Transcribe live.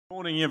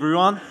Morning,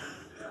 everyone.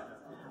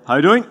 How are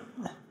you doing?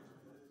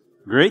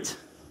 Great.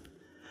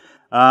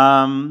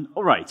 All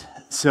right.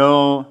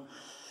 So,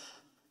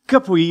 a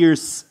couple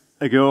years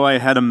ago, I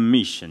had a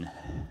mission.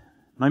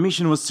 My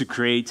mission was to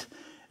create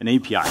an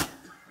API.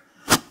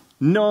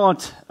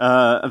 Not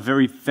a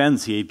very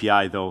fancy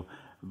API, though,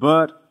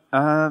 but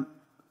a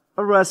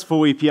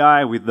RESTful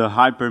API with the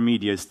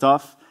hypermedia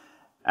stuff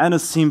and a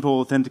simple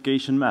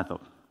authentication method.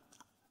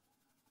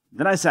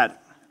 Then I said,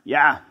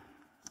 yeah,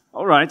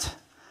 all right.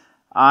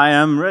 I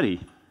am ready.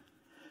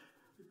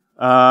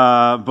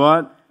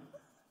 But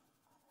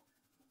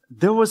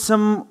there was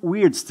some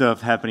weird stuff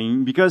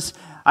happening because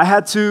I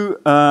had to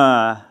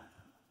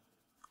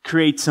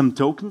create some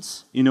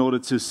tokens in order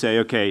to say,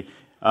 okay,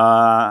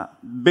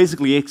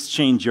 basically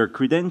exchange your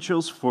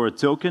credentials for a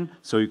token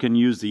so you can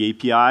use the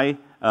API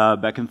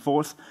back and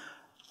forth.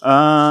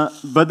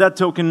 But that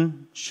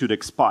token should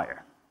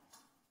expire.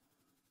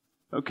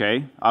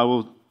 Okay, I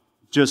will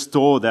just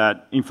store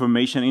that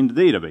information in the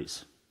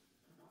database.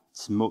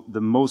 It's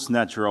the most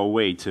natural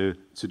way to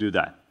do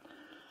that.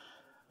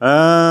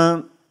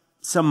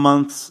 Some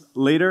months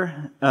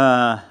later,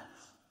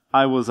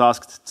 I was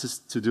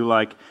asked to do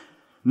like,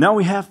 now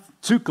we have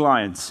 2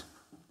 clients.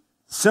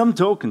 Some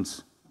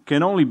tokens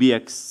can only be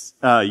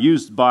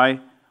used by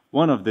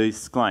one of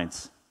these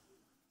clients.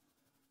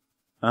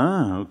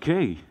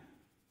 Okay.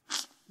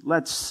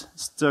 Let's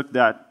stuck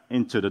that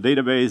into the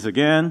database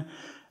again,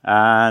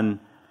 and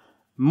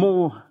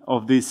more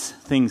of these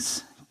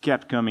things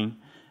kept coming.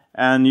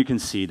 And you can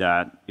see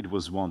that it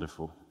was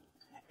wonderful.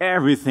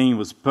 Everything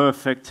was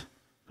perfect,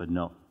 but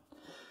no.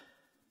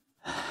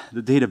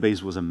 The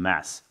database was a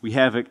mess. We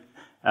had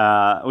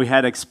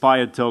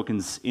expired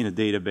tokens in a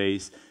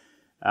database.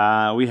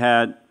 We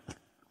had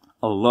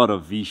a lot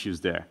of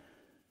issues there.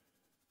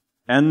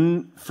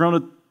 And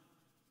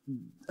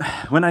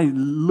when I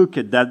look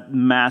at that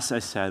mess, I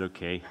said,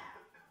 okay,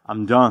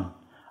 I'm done.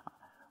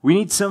 We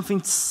need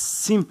something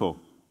simple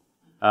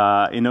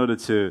in order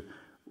to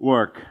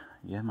work.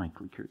 Yeah, my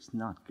clicker is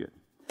not good.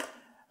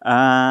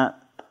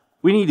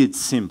 We need it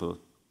simple.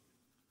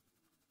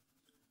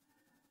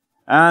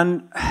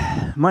 And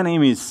my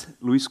name is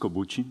Luis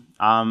Cobucci.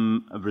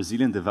 I'm a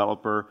Brazilian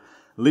developer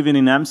living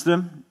in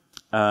Amsterdam.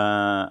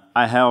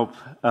 I help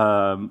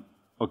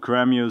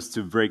Ocramios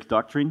to break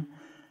doctrine.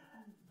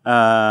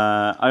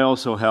 I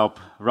also help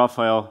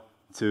Rafael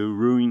to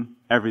ruin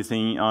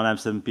everything on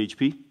Amsterdam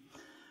PHP.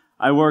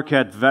 I work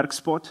at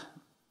Werkspot.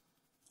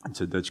 It's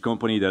a Dutch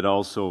company that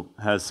also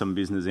has some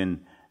business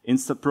in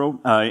Instapro,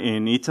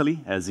 in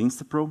Italy, as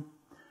Instapro.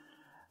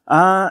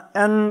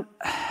 And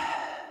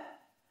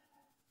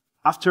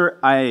after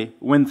I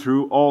went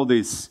through all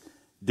these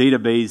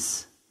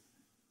database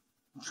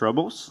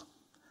troubles,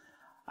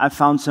 I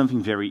found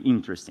something very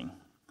interesting.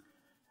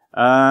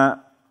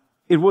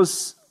 It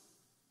was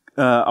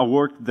a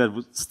work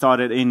that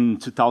started in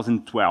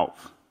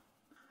 2012.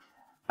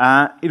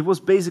 It was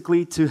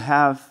basically to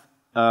have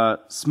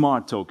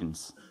smart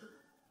tokens.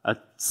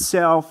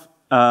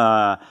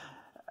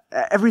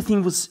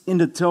 Everything was in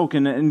the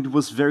token, and it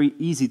was very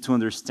easy to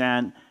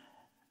understand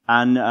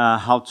and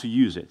how to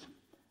use it.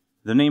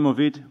 The name of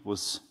it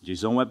was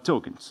Json Web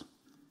Tokens.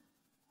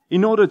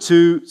 In order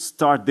to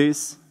start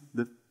this,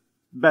 the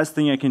best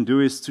thing I can do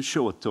is to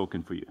show a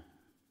token for you.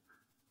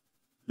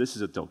 This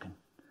is a token.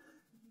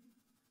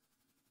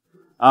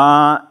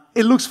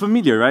 It looks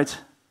familiar, right?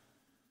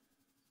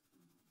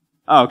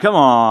 Oh, come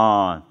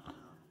on.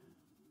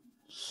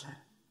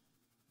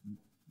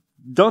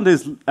 Don't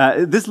this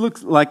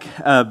looks like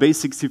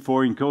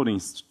base64 encoding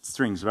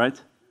strings,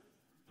 right?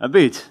 A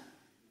bit.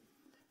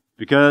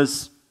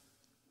 Because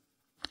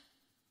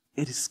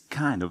it is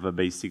kind of a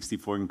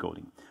base64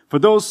 encoding. For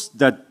those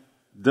that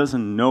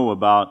doesn't know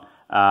about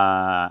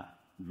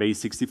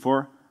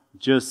base64,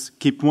 just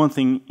keep one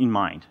thing in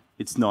mind.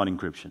 It's not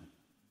encryption.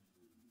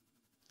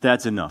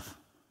 That's enough.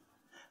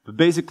 But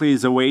basically,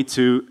 it's a way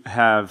to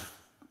have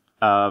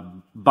a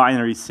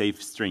binary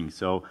safe string.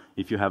 So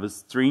if you have a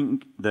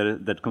string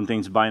that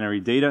contains binary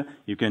data,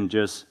 you can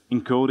just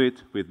encode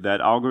it with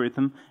that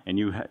algorithm, and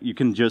you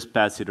can just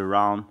pass it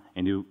around,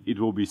 and it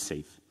will be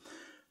safe.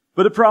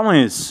 But the problem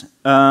is,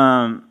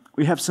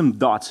 we have some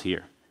dots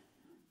here.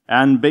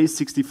 And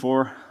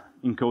base64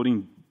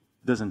 encoding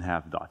doesn't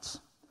have dots.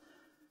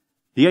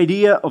 The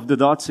idea of the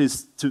dots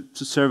is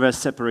to serve as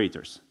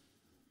separators.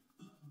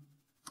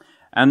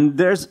 And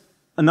there's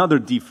another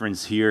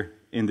difference here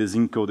in this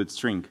encoded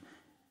string,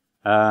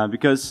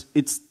 because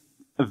it's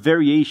a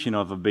variation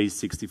of a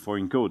base64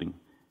 encoding.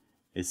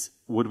 It's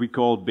what we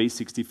call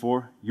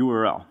base64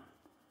 URL.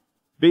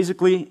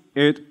 Basically,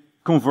 it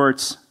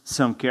converts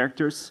some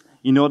characters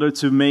in order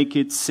to make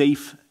it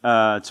safe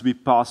to be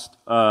passed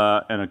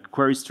in a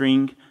query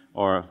string,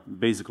 or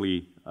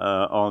basically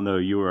on the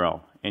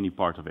URL, any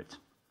part of it.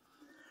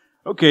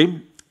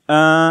 Okay,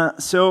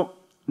 so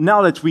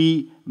now that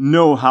we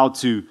know how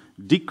to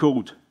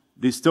decode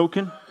this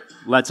token,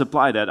 let's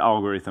apply that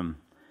algorithm.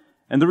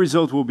 And the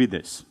result will be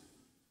this.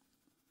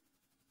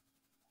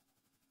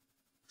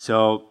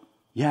 So,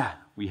 yeah,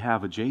 we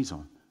have a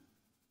JSON.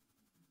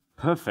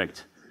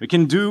 Perfect. We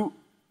can do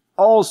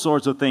all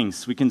sorts of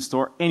things. We can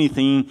store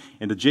anything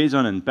in the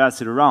JSON and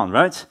pass it around,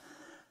 right?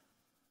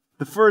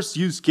 The first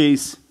use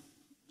case,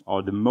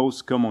 or the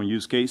most common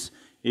use case,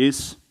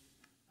 is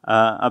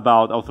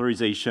about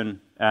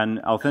authorization and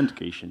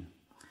authentication,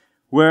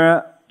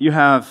 where you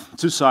have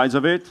two sides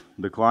of it,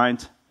 the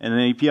client and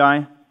an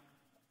API.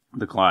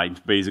 The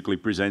client basically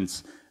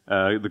presents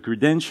the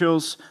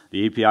credentials,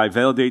 the API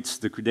validates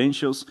the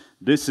credentials.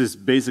 This is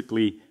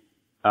basically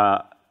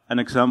an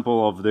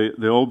example of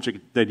the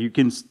object that you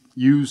can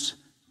use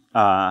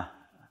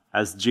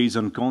as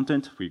JSON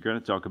content. We're going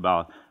to talk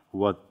about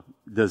what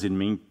does it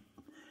mean.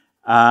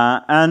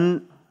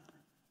 And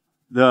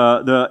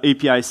the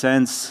API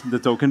sends the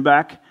token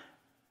back,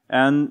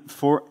 and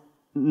for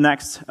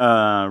next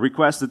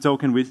request, the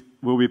token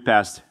will be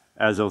passed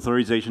as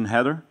authorization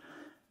header,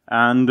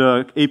 and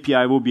the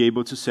API will be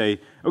able to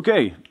say,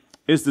 okay,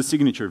 is the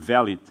signature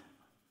valid?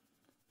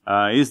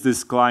 Is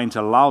this client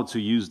allowed to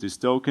use this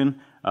token?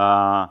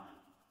 The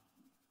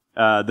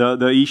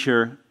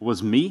issuer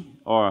was me,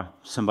 or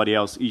somebody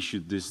else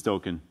issued this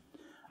token?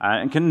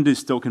 And can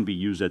this token be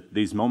used at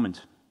this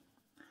moment?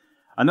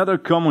 Another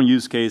common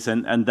use case,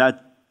 and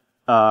that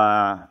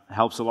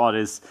helps a lot,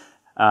 is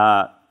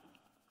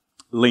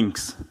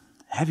links.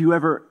 Have you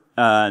ever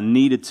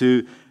needed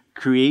to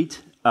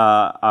create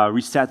a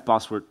reset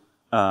password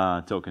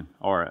token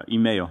or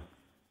email?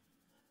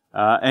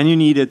 And you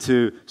needed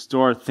to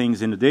store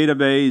things in the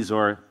database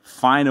or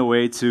find a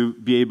way to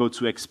be able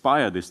to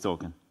expire this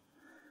token.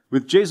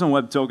 With JSON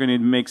Web Token, it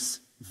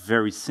makes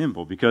very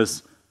simple,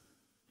 because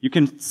you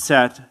can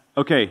set,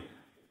 okay,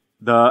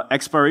 the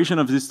expiration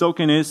of this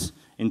token is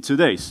in 2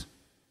 days.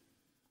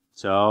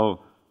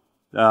 So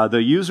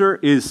the user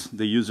is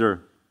the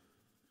user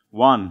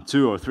 1,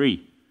 2, or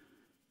 3.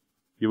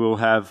 You will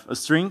have a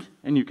string,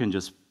 and you can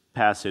just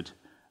pass it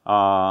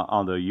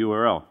on the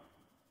URL.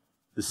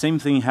 The same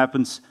thing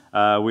happens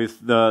with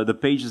the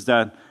pages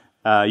that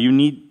you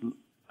need,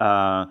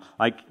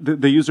 like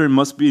the user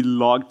must be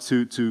logged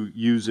to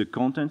use a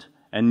content,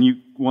 and you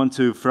want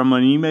to, from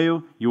an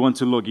email, you want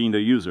to log in the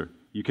user.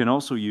 You can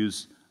also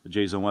use a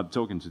JSON Web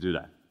Token to do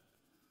that.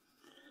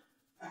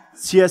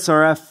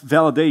 CSRF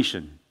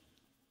validation.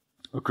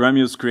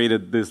 Ocramius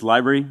created this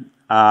library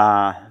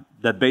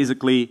that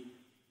basically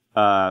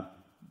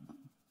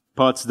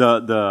puts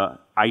the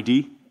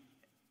ID.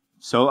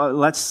 So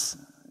let's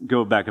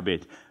go back a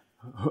bit.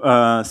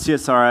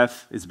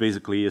 CSRF is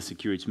basically a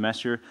security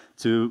measure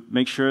to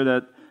make sure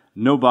that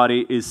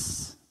nobody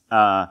is...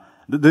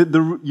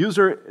 the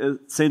user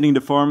sending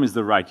the form is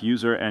the right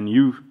user, and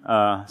you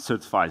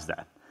certifies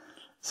that.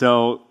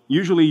 So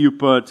usually you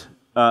put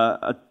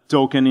a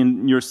token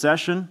in your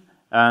session,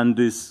 and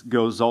this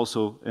goes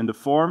also in the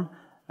form.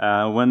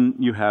 When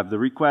you have the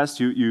request,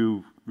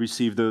 you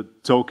receive the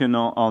token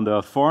on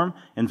the form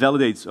and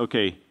validates,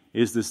 okay,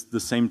 is this the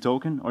same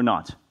token or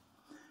not?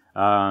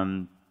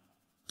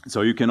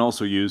 So you can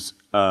also use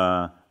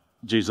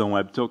JSON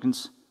Web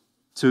Tokens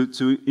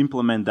to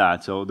implement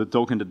that. So the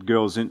token that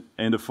goes in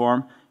the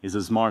form is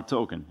a smart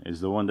token,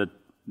 is the one that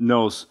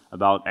knows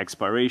about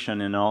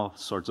expiration and all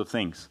sorts of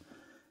things.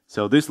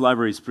 So this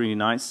library is pretty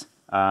nice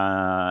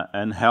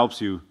and helps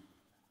you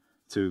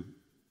to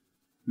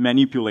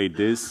manipulate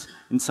this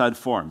inside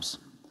forms.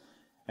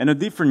 And a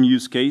different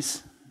use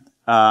case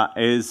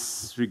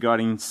is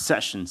regarding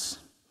sessions.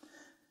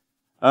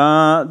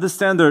 The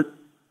standard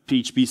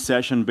PHP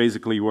session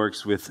basically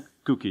works with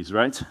cookies,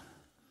 right?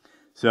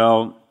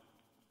 So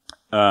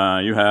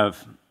you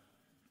have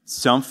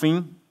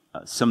something,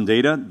 some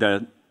data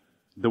that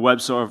the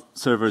web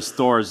server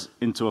stores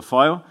into a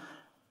file,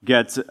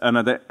 gets an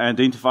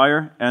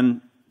identifier,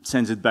 and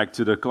sends it back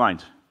to the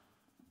client,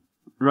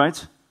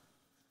 right?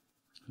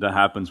 That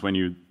happens when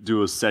you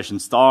do a session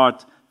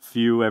start,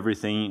 view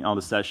everything on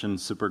the session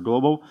super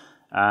global,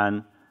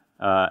 and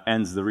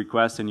ends the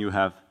request, and you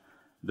have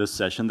the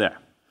session there.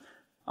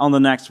 On the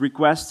next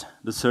request,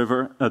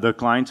 the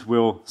client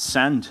will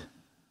send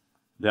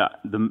the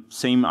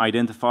same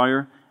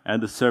identifier,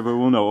 and the server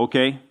will know,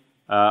 okay,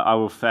 I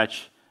will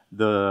fetch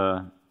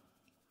the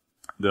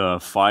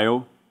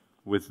file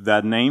with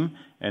that name,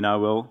 and I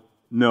will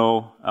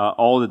know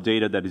all the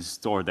data that is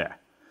stored there.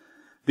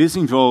 This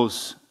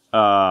involves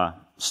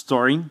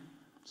storing,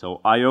 so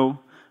I/O,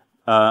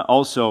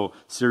 also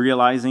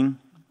serializing,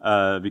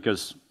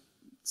 because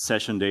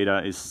session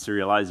data is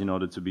serialized in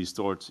order to be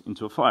stored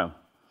into a file.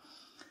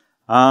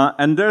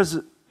 And there's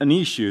an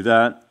issue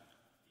that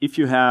if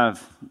you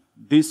have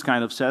this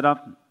kind of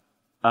setup,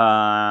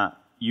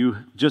 you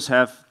just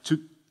have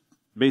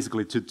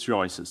basically two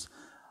choices.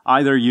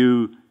 Either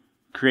you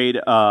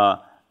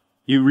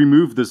you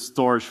remove the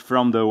storage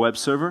from the web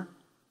server,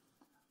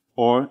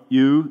 or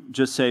you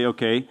just say,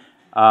 okay,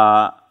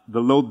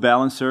 the load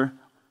balancer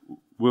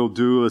will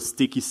do a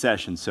sticky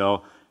session.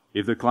 So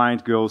if the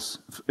client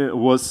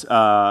was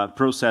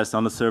processed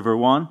on the server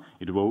 1,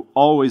 it will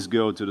always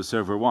go to the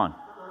server 1.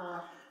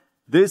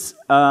 This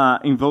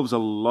involves a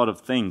lot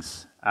of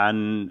things,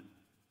 and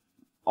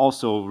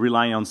also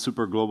relying on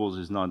super globals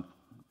is not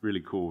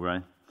really cool,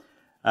 right?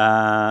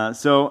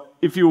 So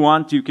if you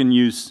want, you can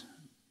use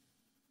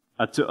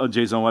a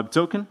JSON Web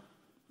Token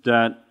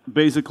that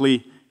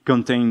basically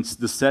contains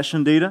the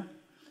session data,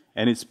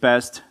 and it's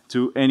passed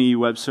to any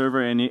web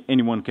server, and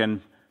anyone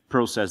can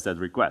process that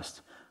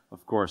request.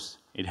 Of course,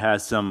 it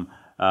has some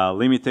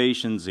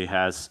limitations, it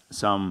has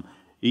some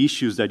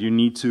issues that you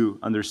need to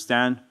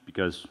understand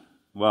because,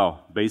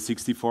 well,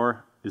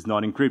 base64 is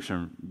not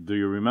encryption, do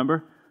you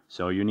remember?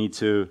 So you need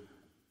to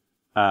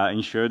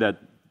ensure that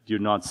you're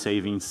not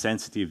saving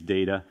sensitive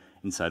data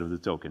inside of the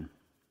token.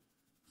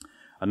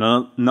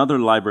 Another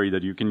library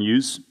that you can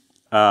use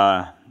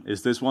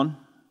is this one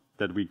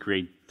that we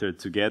created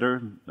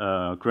together,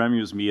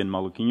 Cremius, me, and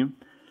Maluquinho.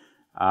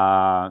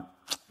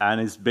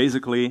 And it's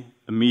basically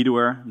a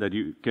middleware that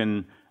you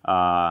can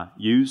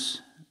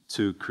use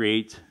to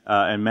create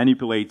and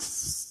manipulate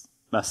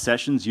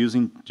sessions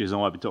using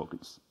JSON Web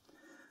Tokens.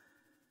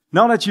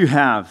 Now that you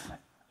have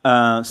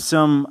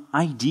some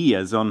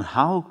ideas on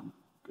how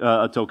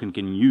a token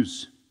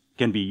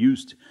can be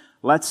used,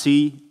 let's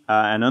see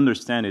and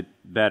understand it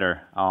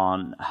better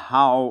on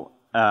how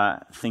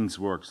things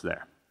works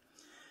there.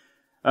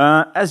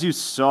 As you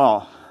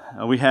saw,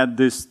 we had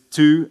these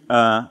two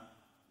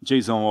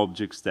JSON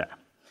objects there.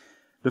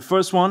 The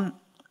first one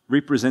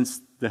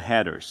represents the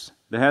headers.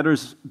 The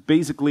headers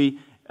basically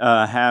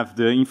have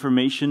the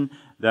information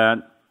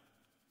that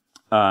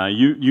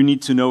you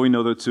need to know in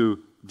order to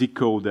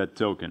decode that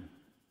token.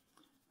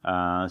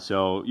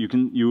 So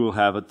you will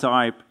have a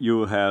type, you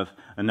will have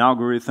an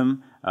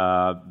algorithm,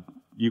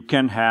 you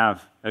can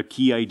have a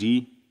key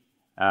ID,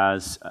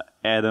 as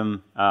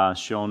Adam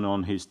shown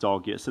on his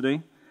talk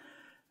yesterday,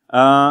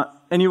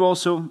 and you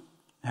also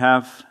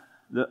have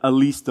a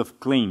list of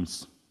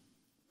claims.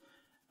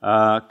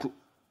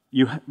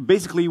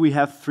 Basically, we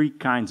have three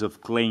kinds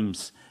of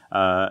claims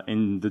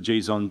in the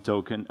JSON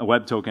token,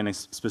 web token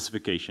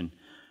specification.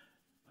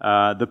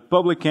 The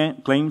public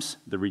claims,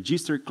 the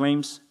registered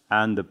claims,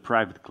 and the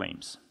private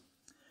claims.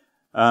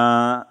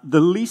 The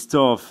list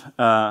of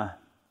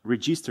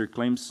registered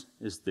claims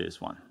is this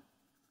one.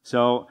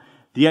 So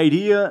the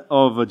idea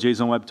of a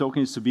JSON Web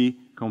Token is to be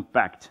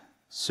compact.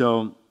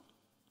 So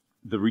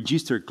the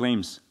registered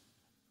claims,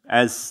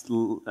 as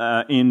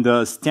in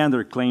the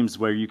standard claims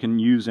where you can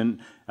use and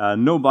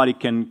nobody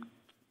can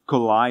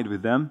collide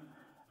with them,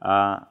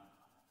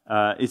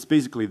 it's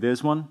basically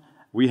this one.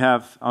 We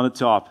have on the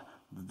top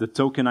the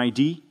token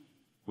ID,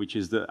 which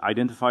is the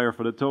identifier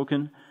for the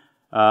token,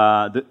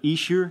 the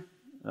issuer,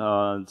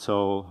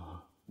 so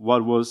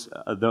what was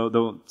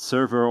the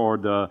server or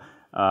the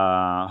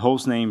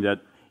host name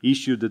that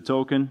issued the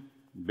token,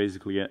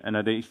 basically an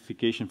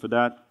identification for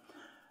that.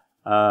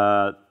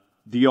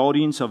 The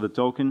audience of the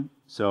token,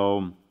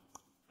 so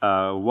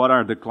what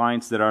are the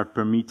clients that are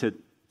permitted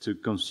to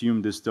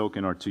consume this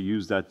token or to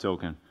use that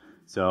token.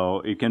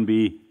 So it can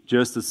be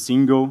just a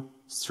single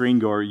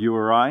string or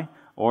URI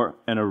or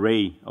an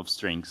array of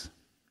strings.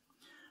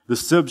 The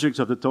subject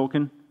of the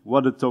token,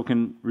 what the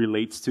token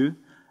relates to,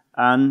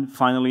 and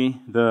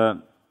finally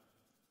the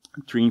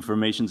three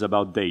informations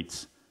about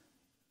dates.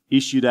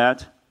 Issued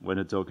at, when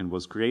the token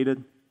was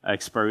created,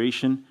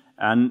 expiration,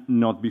 and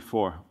not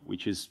before,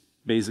 which is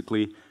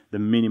basically the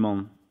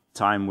minimum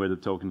time where the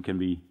token can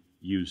be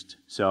used.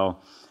 So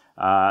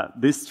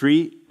these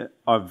three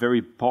are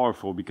very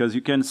powerful because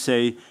you can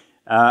say,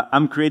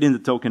 I'm creating the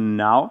token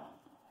now.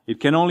 It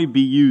can only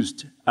be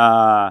used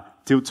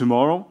till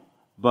tomorrow,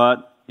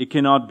 but it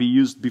cannot be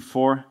used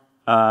before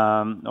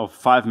or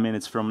 5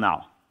 minutes from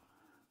now.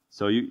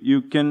 So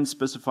you can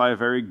specify a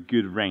very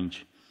good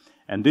range.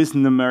 And this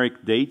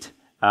numeric date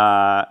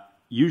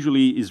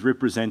usually is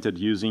represented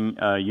using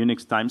a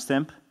Unix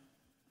timestamp,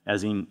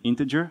 as in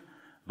integer,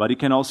 but it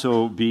can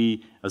also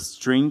be a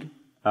string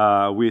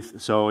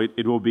so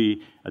it will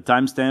be a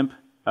timestamp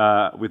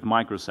with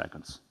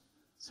microseconds.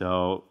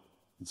 So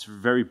it's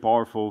very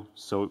powerful.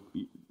 So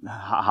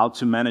how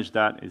to manage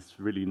that is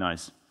really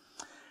nice.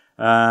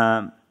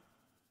 The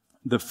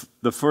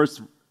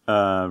first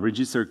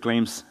registered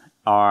claims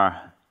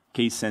are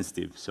case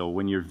sensitive. So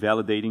when you're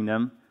validating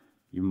them,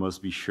 you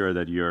must be sure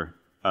that you're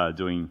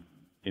doing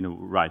in a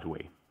right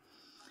way.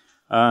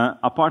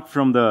 Apart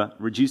from the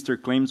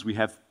registered claims, we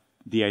have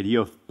the idea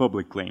of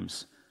public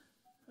claims.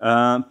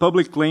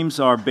 Public claims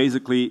are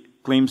basically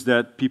claims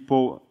that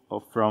people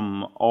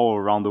from all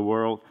around the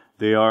world,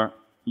 they are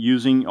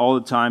using all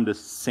the time the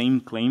same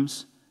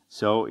claims.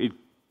 So it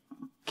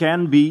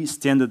can be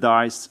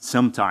standardized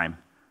sometime.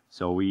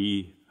 So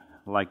we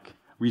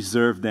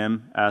reserve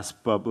them as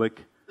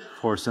public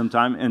for some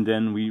time and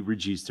then we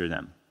register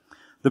them.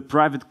 The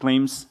private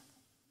claims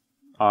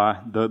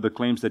are the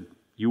claims that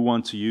you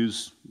want to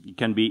use. It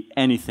can be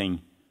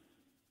anything.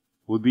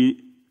 Would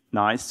be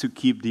nice to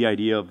keep the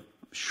idea of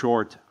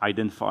short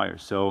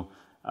identifiers, so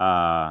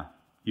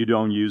you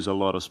don't use a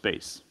lot of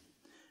space.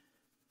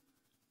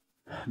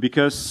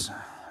 Because,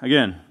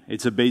 again,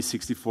 it's a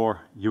base64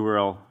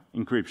 URL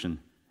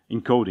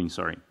encoding,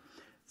 sorry.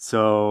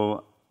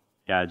 So,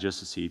 yeah, just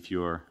to see if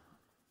you're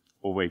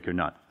awake or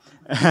not.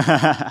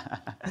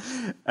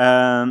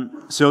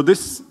 So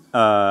this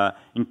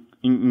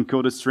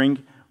encoded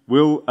string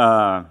will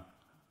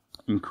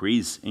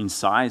increase in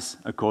size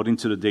according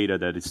to the data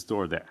that is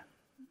stored there.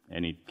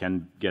 And it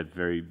can get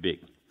very big.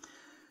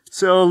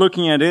 So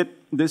looking at it,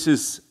 this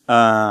is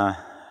the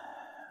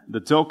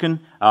token.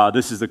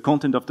 This is the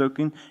content of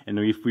token. And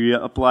if we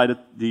apply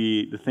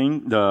the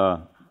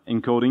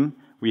encoding,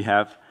 we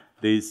have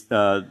this,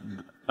 the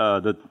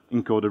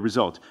encoded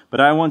result.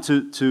 But I want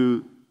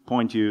to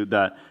point you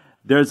that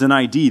there's an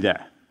ID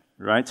there,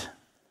 right?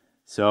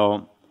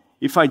 So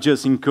if I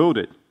just encode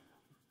it,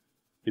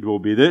 it will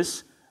be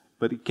this,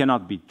 but it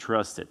cannot be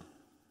trusted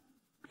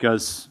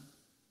because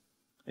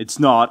it's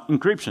not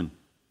encryption.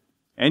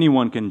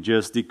 Anyone can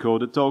just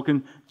decode the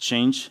token,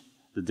 change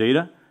the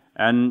data,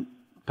 and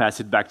pass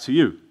it back to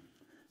you.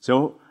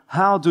 So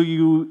how do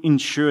you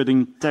ensure the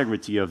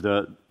integrity of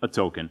a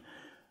token?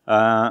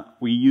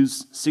 We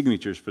use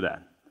signatures for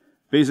that.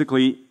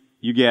 Basically,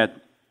 you get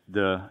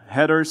the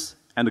headers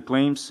and the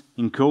claims,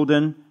 encode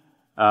them,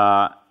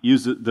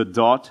 use the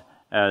dot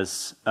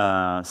as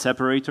a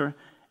separator,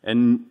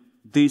 and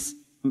this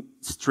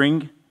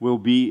string will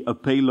be a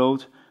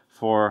payload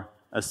for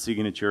a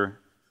signature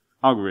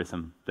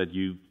algorithm that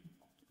you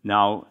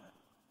now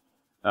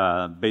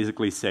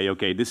basically say,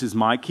 okay, this is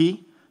my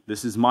key,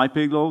 this is my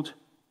payload,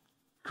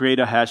 create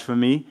a hash for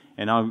me,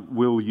 and I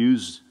will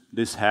use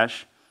this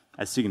hash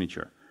as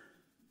signature.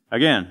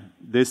 Again,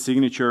 this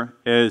signature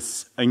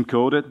is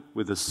encoded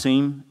with the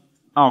same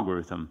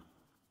algorithm.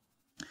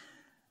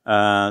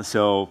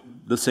 So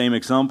the same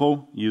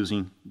example,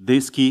 using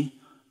this key,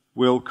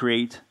 will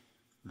create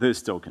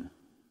this token.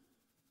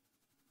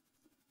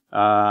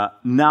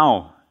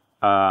 Now,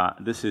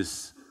 this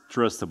is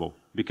trustable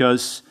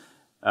because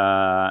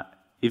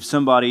if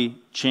somebody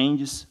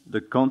changes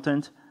the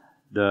content,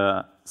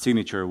 the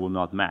signature will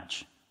not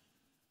match.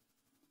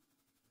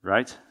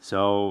 Right?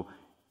 So,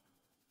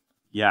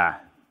 yeah,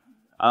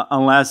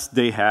 unless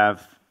they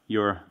have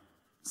your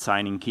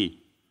signing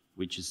key,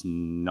 which is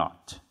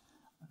not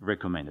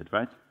recommended,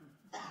 right?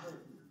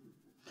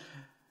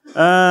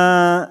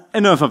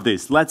 Enough of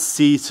this. Let's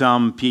see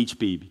some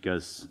PHP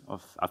because,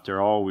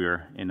 after all,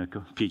 we're in a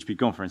PHP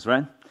conference,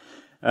 right?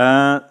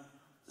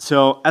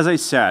 So, as I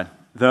said,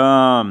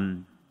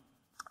 the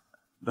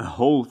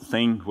whole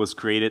thing was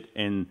created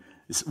in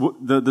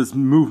this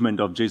movement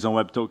of Json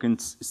Web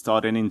Tokens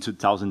started in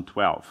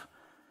 2012.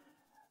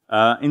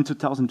 In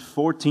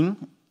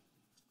 2014,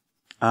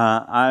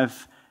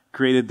 I've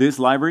created this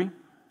library,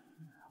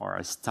 or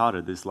I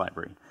started this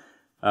library.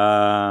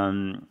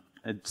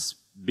 It's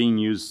being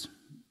used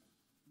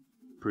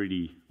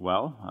pretty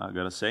well, I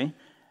gotta say.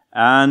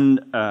 And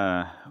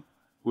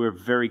we're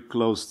very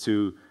close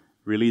to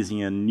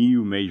releasing a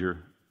new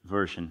major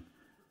version.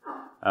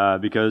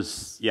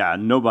 Because, yeah,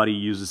 nobody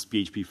uses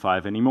PHP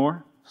 5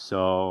 anymore.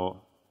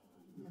 So,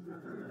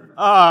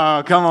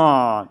 oh, come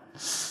on.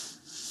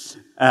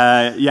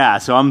 Yeah,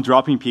 so I'm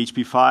dropping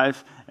PHP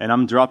 5, and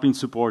I'm dropping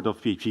support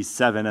of PHP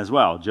 7 as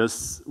well.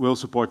 We'll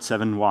support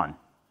 7.1.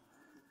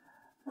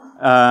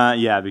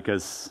 Yeah,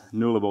 because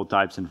nullable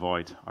types and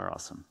void are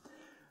awesome.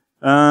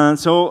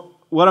 So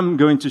what I'm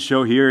going to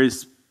show here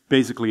is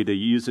basically the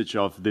usage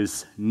of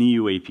this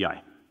new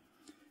API.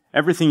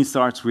 Everything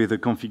starts with a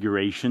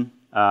configuration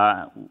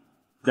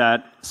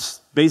that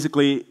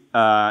basically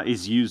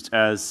is used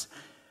as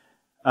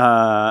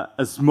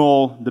a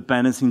small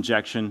dependency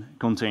injection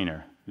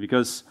container,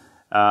 because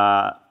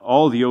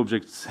all the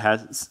objects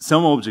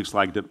some objects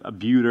like the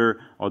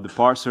builder or the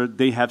parser,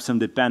 they have some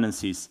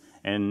dependencies,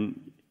 and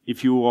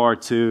if you are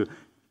to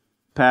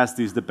pass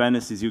these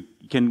dependencies, you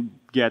can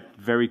get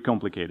very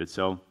complicated.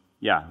 So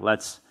yeah,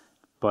 let's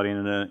put it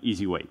in an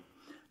easy way.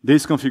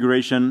 This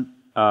configuration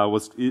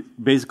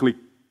basically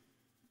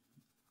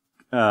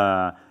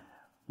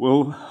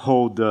will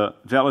hold the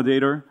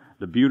validator,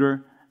 the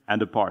builder,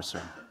 and the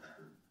parser.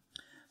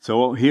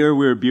 So here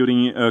we're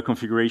building a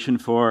configuration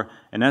for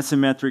an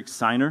asymmetric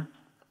signer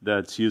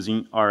that's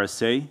using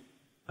RSA,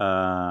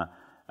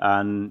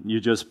 and you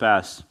just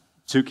pass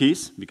 2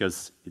 keys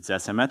because it's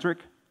asymmetric.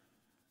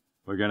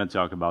 We're going to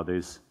talk about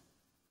this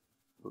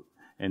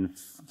in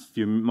a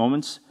few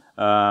moments.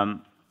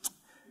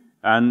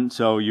 And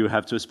so you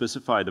have to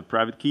specify the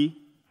private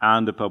key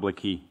and the public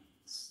key.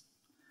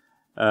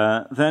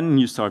 Then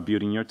you start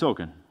building your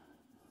token.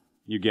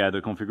 You get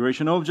a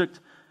configuration object,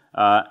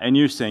 and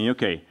you're saying,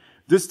 okay,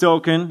 this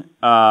token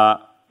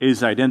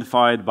is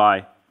identified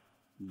by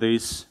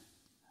this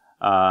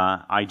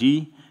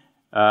ID,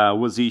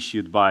 was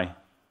issued by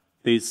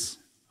this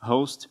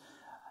host.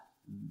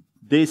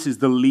 This is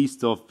the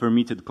list of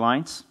permitted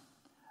clients,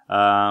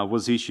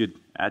 was issued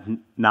at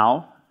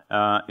now.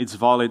 It's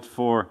valid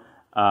for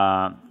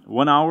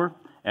 1 hour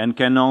and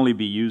can only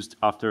be used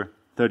after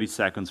 30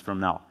 seconds from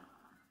now.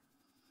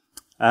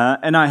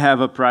 And I have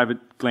a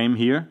private claim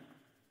here.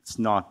 It's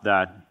not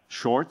that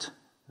short.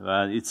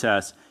 It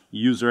says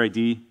user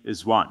ID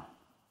is 1.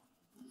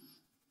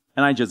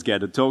 And I just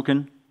get a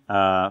token,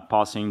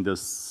 passing the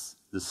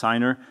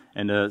signer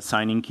and the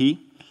signing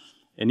key.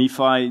 And if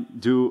I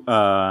do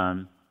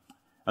a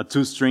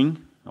toString,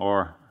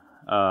 or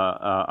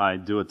I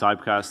do a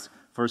typecast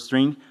for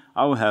string,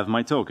 I will have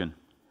my token.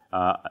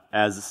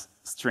 as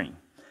string.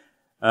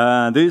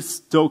 This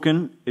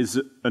token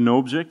is an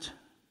object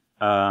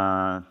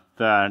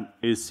that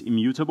is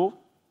immutable.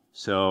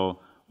 So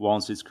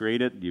once it's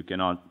created, you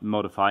cannot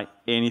modify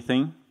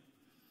anything.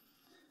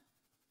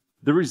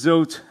 The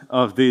result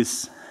of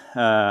this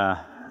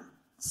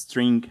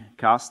string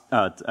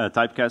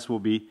typecast will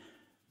be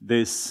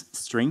this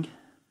string,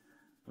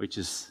 which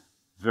is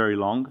very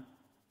long,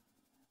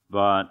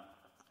 but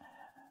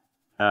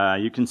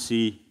you can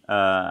see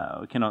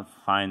we cannot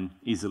find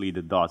easily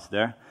the dots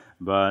there,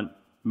 but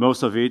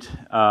most of it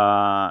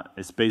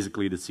is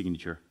basically the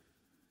signature.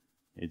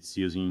 It's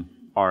using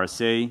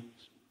RSA.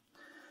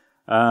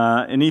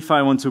 And if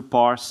I want to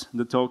parse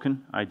the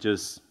token, I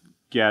just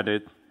get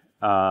it,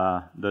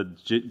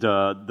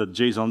 the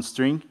JSON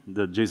string,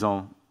 the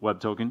JSON Web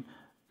Token,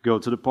 go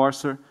to the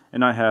parser,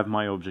 and I have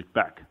my object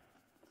back.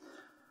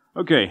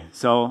 Okay,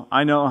 so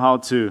I know how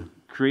to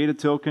create a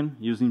token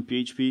using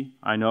PHP.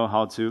 I know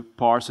how to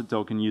parse a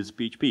token using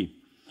PHP.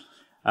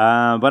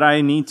 But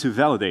I need to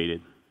validate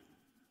it,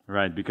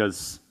 right?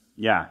 Because,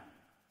 yeah,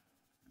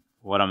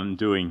 what I'm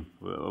doing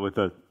with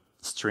a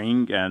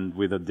string and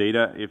with the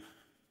data, if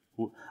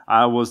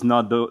I was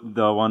not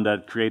the one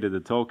that created the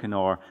token,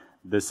 or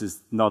this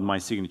is not my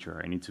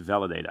signature, I need to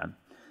validate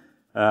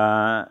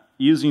that.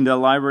 Using the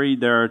library,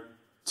 there are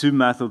two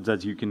methods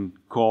that you can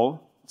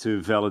call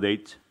to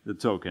validate the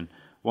token.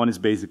 One is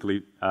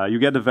basically, you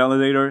get the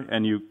validator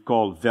and you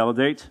call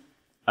validate.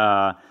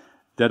 That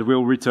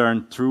will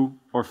return true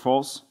or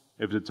false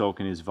if the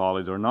token is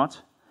valid or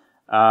not.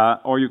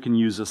 Or you can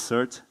use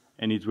assert,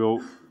 and it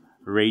will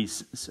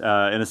raise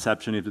an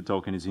exception if the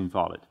token is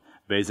invalid,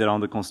 based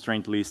on the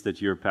constraint list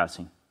that you're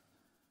passing.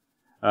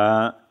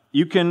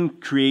 You can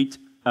create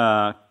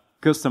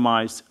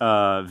customized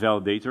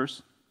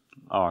validators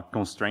or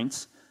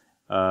constraints.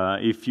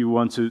 If you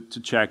want to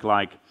check,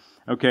 like,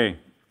 okay,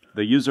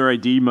 the user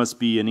ID must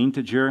be an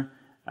integer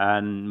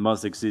and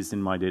must exist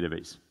in my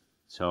database.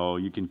 So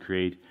you can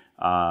create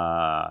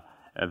a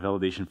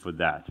validation for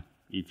that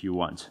if you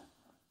want.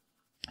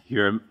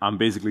 Here I'm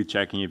basically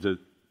checking if the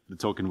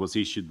token was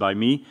issued by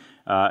me,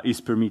 is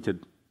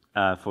permitted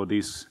for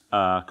this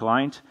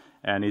client,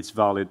 and it's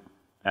valid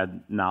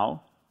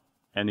now,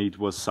 and it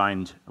was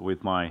signed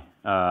with my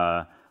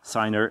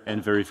signer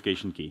and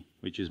verification key,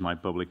 which is my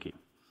public key.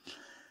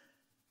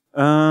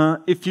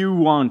 If you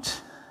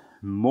want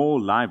more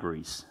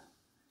libraries,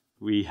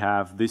 we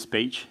have this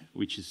page,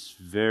 which is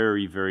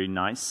very, very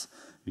nice,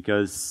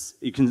 because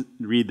you can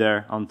read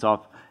there on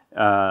top,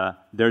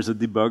 there's a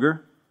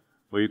debugger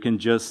where you can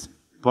just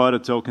put a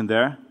token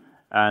there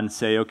and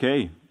say,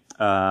 okay,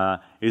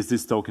 is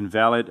this token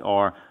valid,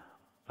 or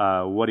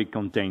what it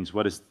contains,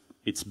 what is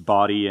its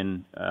body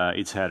and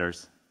its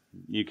headers.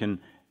 You can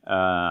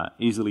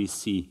easily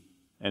see.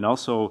 And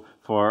also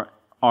for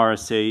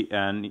RSA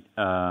and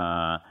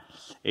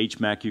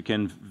HMAC, you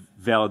can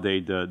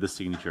validate the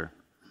signature.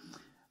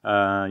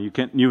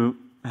 You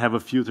have a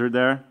filter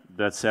there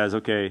that says,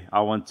 okay,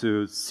 I want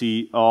to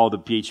see all the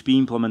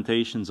PHP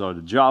implementations or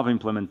the Java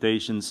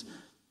implementations,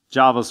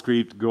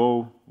 JavaScript,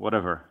 Go,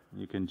 whatever.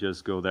 You can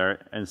just go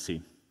there and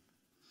see.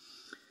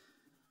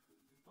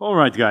 All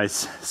right,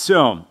 guys.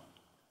 So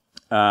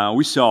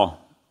we saw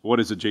what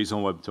is a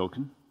JSON Web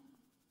Token.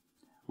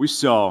 We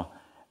saw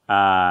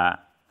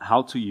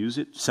how to use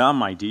it,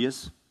 some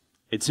ideas.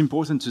 It's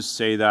important to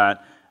say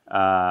that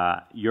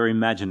your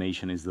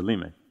imagination is the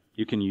limit.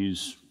 You can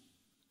use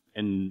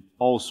in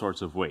all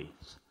sorts of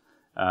ways.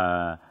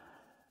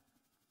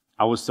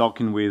 I was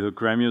talking with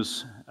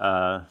Kremius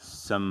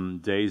some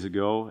days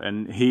ago,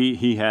 and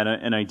he had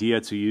an idea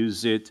to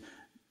use it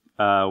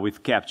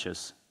with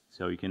CAPTCHAs.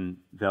 So you can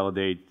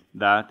validate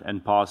that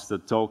and pass the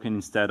token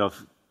instead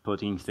of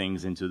putting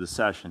things into the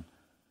session.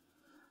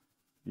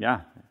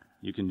 Yeah,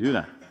 you can do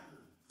that.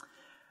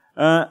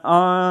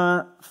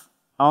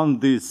 On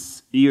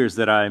these years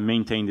that I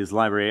maintained this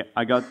library,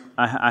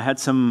 I had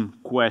some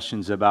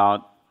questions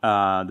about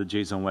the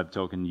JSON Web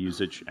Token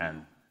usage,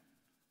 and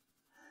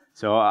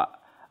so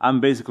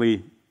I'm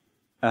basically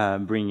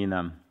bringing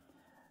them.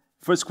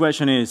 First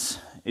question is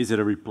it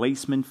a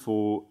replacement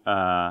for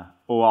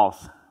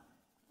OAuth?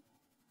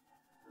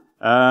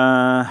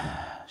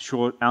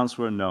 Short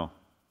answer, no.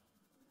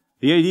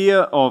 The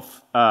idea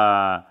of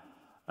a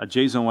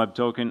JSON Web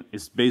Token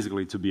is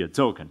basically to be a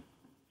token.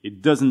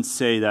 It doesn't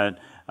say that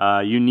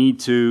you need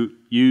to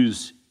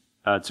use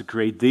to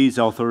create this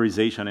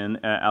authorization and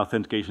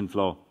authentication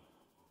flow.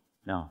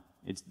 No,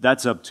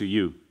 that's up to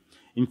you.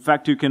 In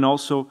fact, you can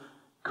also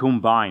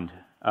combine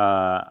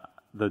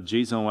the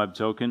JSON Web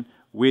Token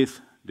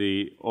with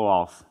the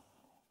OAuth.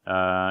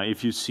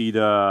 If you see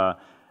the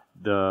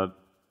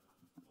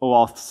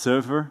OAuth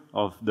server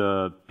of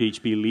the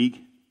PHP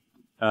League,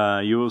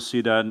 you will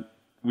see that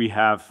we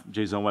have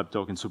JSON Web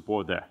Token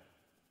support there.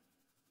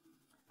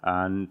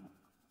 And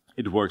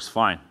it works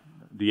fine.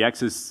 The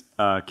access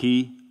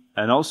key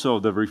and also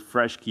the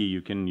refresh key,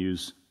 you can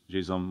use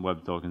JSON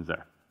Web Tokens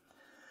there.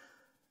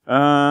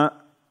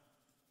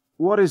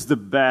 What is the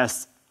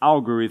best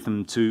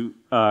algorithm to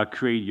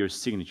create your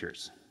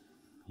signatures?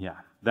 Yeah,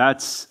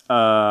 That's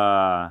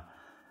a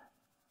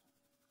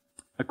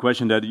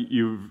question that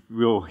you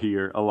will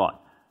hear a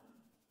lot.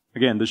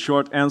 Again, the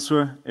short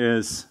answer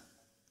is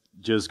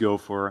just go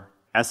for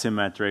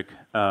asymmetric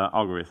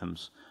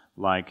algorithms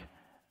like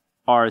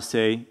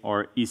RSA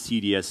or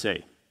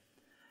ECDSA.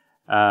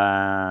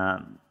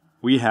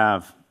 We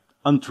have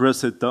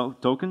untrusted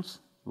tokens,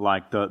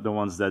 like the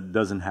ones that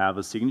doesn't have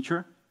a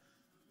signature.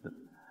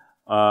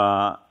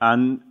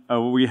 And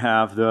we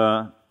have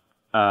the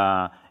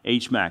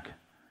HMAC.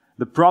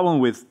 The problem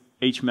with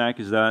HMAC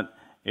is that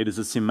it is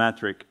a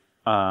symmetric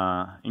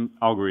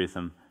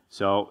algorithm.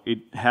 So it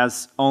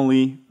has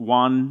only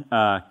one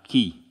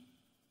key.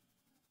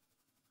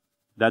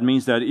 That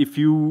means that if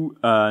you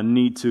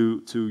need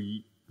to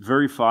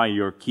verify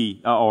your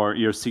key or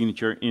your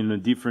signature in a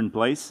different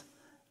place,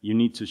 you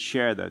need to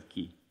share that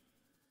key.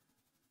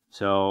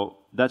 So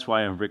that's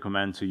why I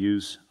recommend to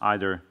use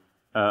either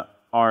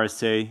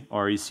RSA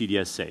or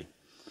ECDSA.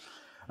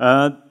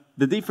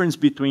 The difference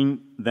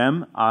between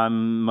them, I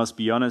must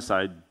be honest,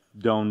 I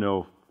don't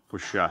know for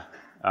sure.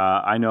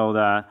 I know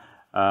that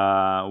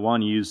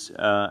one use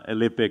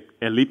elliptic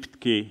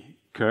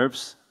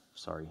curves.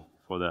 Sorry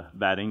for the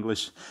bad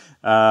English.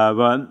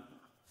 But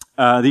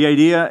the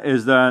idea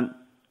is that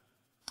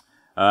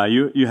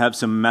you have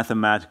some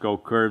mathematical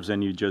curves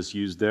and you just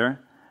use there.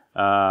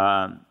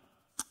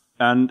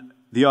 And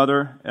the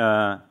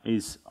other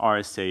is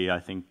RSA. I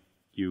think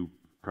you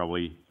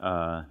probably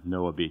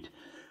know a bit.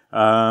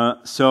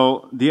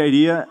 So the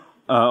idea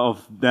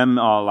of them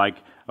are like,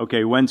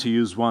 okay, when to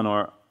use one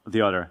or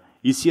the other.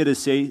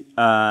 ECDSA,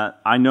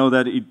 I know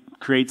that it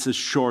creates a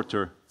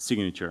shorter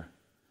signature.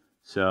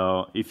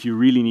 So if you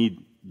really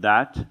need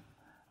that,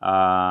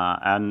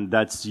 and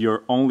that's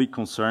your only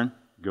concern,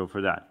 go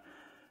for that.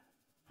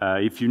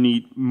 If you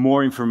need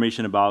more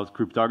information about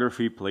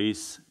cryptography,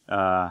 please,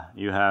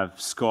 you have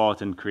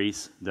Scott and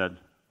Chris that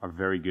are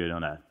very good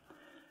on that.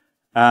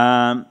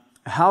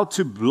 How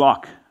to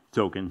block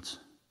tokens?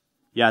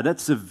 Yeah,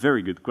 that's a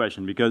very good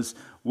question, because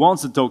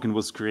once the token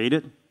was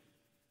created,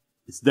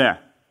 it's there.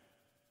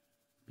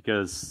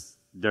 Because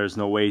there's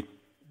no way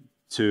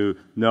to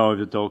know if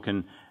the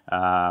token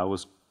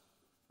was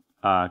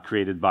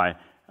created by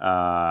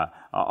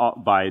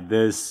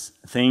this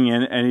thing,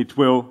 and it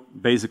will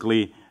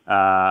basically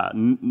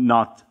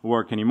not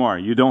work anymore.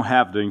 You don't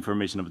have the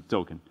information of the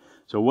token.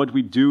 So what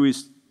we do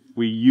is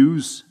we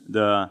use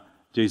the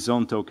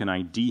JSON token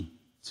ID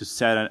to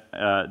set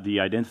the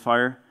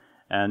identifier,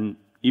 and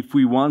if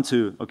we want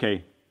to,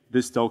 okay,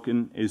 this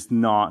token is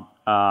not,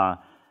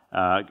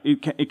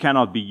 it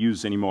cannot be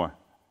used anymore,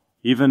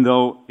 even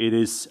though it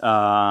is,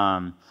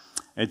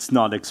 it's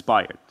not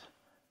expired.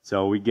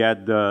 So we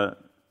get the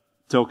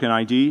token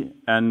ID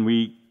and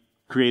we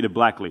create a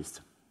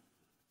blacklist.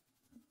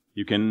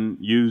 You can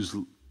use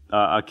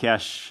a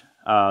cache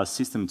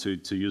system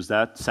to use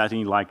that,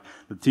 setting like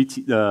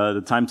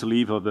the time to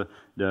leave of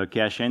the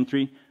cache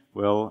entry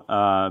will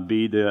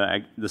be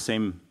the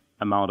same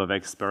amount of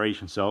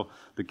expiration. So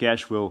the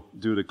cache will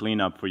do the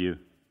cleanup for you.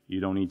 You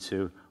don't need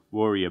to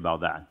worry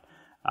about that.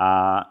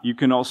 You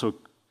can also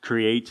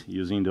create,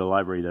 using the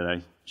library that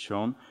I've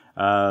shown,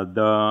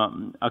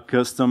 a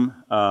custom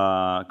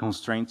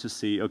constraint to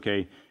see,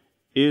 okay,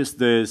 is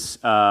this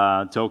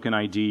token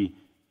ID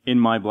in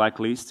my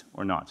blacklist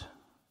or not?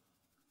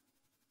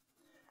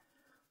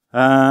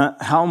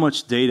 How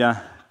much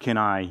data can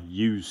I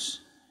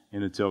use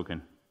in a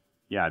token?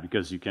 Yeah,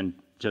 because you can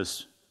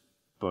just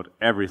put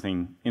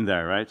everything in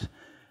there, right?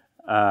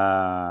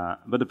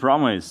 But the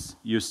problem is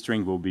your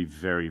string will be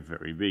very,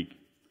 very big.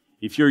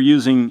 If you're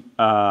using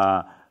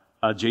a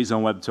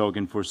JSON Web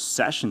Token for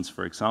sessions,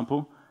 for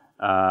example,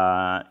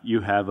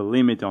 you have a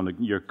limit on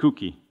your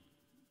cookie.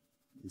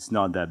 It's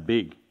not that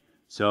big.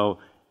 So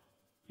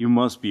you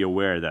must be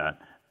aware that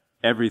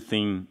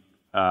everything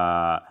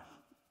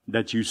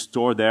that you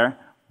store there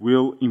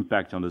will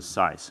impact on the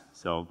size.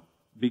 So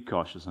be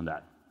cautious on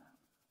that.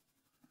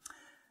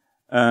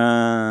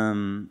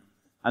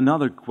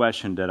 Another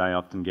question that I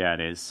often get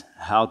is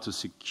how to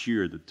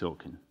secure the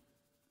token,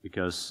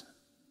 because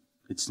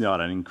it's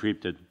not an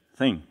encrypted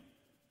thing.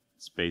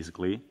 It's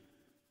basically,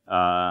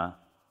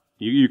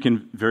 you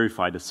can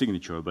verify the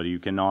signature, but you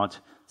cannot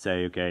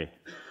say, okay,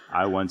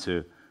 I want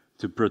to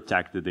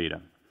protect the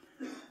data.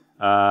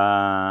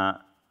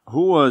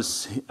 Who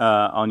was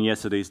on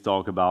yesterday's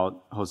talk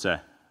about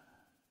Jose?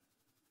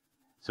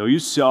 So you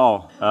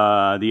saw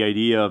the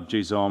idea of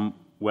JSON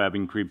web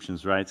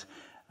encryptions, right?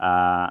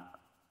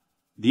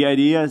 The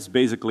idea is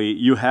basically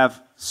you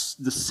have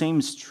the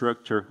same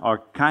structure,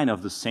 or kind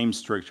of the same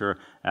structure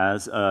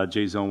as a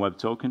JSON Web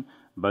Token,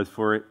 but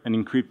for an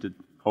encrypted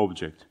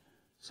object.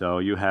 So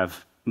you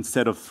have,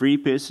 instead of 3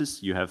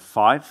 pieces, you have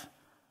 5,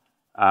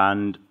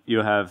 and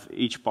you have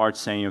each part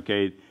saying,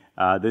 okay,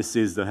 this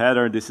is the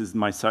header, this is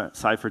my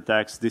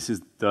ciphertext, this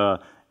is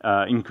the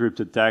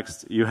encrypted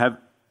text. You have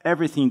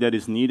everything that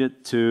is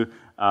needed to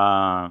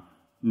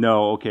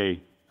know,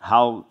 okay,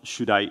 how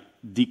should I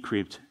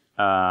decrypt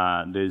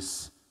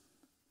this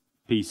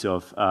piece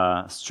of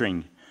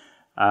string?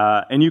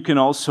 And you can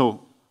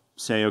also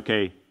say,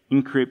 okay,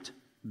 encrypt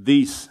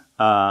this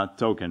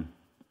token.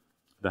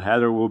 The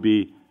header will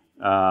be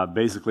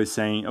basically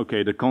saying,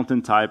 okay, the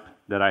content type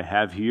that I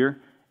have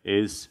here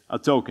is a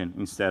token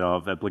instead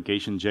of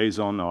application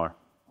JSON or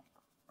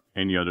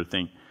any other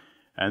thing.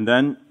 And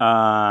then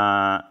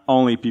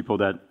only people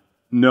that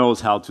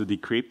knows how to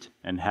decrypt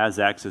and has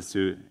access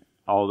to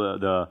all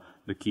the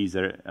keys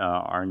that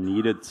are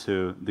needed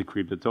to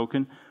decrypt the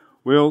token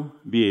will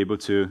be able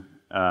to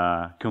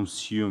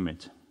consume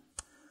it.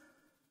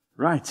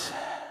 Right.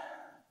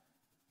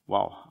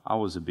 Wow, I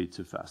was a bit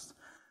too fast.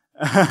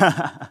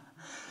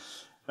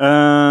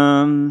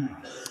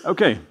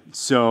 Okay,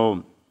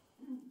 so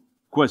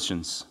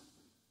questions?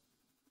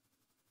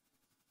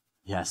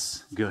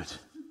 Yes, good.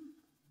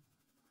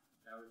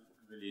 That was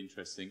really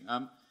interesting.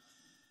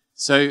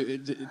 So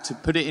to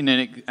put it in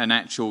an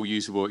actual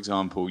usable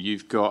example,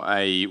 you've got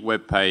a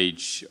web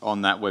page.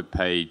 On that web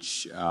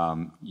page,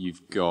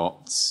 you've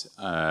got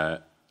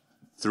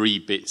 3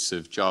 bits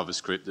of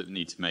JavaScript that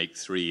need to make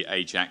 3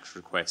 AJAX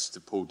requests to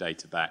pull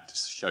data back to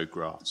show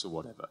graphs or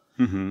whatever.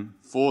 Mm-hmm.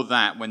 For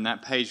that, when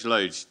that page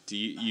loads, do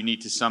you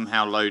need to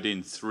somehow load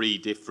in 3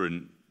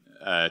 different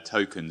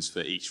tokens for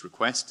each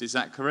request? Is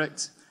that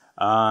correct?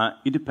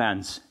 It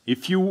depends.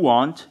 If you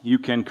want, you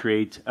can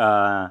create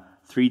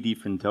 3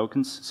 different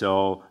tokens.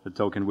 So the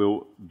token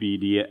will be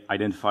the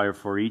identifier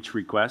for each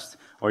request,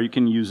 or you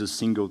can use a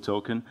single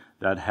token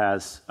that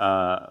has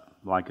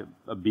like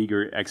a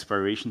bigger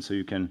expiration, so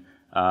you can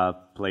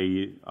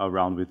play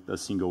around with a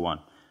single one.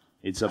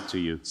 It's up to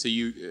you. So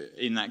you,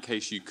 in that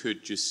case, you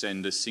could just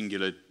send a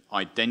singular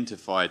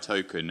identifier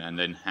token and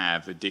then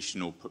have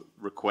additional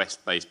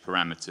request-based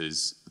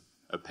parameters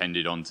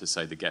appended onto,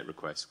 say, the GET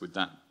request. Would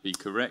that be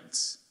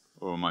correct,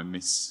 or am I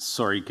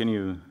Sorry, can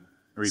you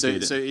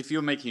repeat it? So if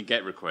you're making a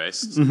GET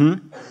request,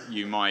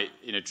 you might,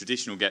 in a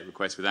traditional GET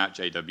request without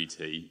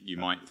JWT, you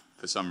might,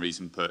 for some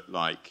reason, put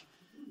like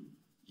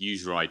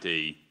user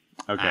ID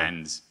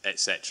and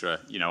etc.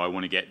 You know, I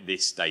want to get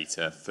this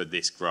data for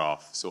this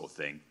graph, sort of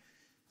thing.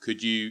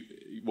 Could you?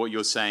 What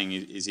you're saying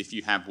is, if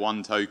you have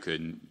one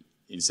token,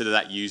 instead of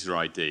that user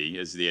ID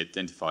as the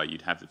identifier,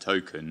 you'd have the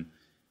token,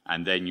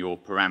 and then your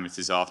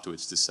parameters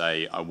afterwards to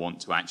say, I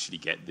want to actually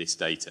get this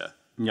data.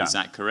 Yeah. Is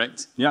that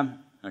correct? Yeah.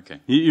 Okay.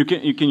 You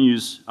can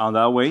use on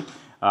that way.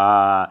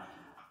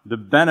 The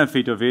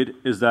benefit of it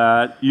is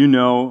that you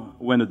know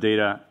when the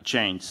data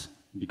changes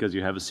because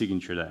you have a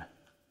signature there.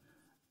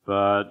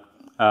 But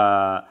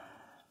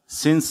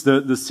since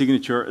the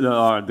signature,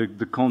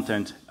 the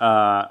content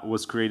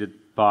was created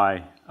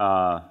by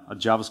a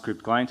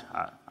JavaScript client,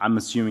 I'm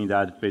assuming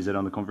that based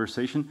on the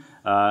conversation,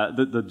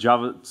 the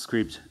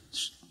JavaScript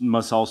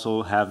must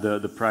also have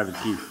the private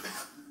key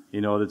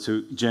in order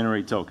to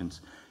generate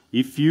tokens.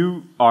 If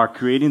you are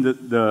creating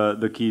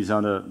the keys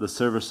on the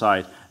server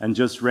side and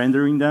just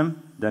rendering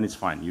them, then it's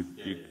fine.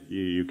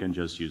 You can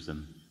just use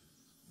them.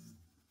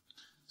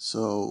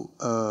 So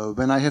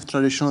when I have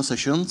traditional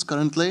sessions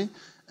currently,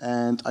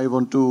 and I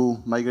want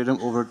to migrate them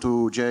over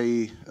to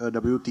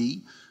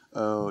JWT,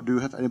 do you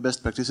have any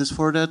best practices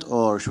for that,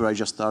 or should I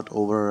just start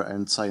over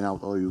and sign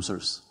out all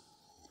users?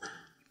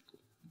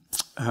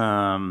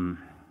 I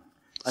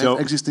have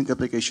existing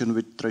application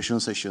with traditional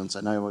sessions,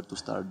 and I want to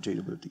start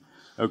JWT.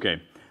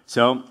 Okay,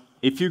 so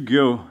if you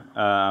go,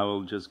 I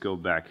will just go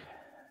back.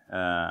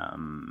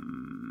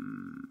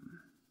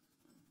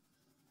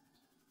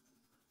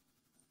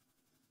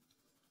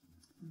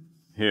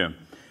 Here,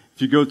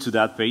 if you go to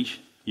that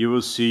page, you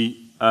will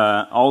see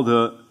all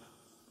the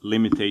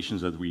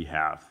limitations that we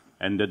have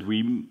and that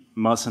we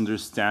must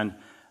understand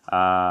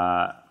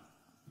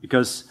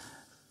because,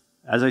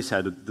 as I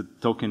said, the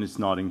token is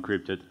not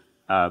encrypted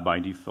by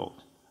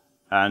default.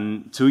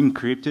 And to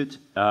encrypt it,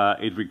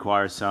 it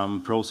requires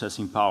some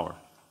processing power,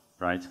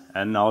 right?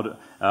 And now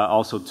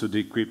also to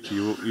decrypt,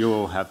 you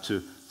will have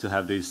to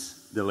have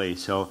this delay.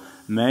 So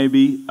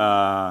maybe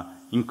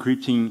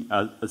encrypting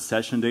a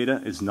session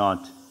data is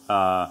not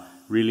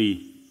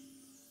really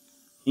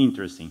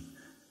interesting.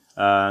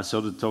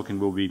 So the token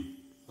will be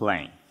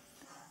plain.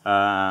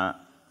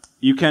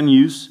 You can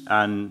use,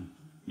 and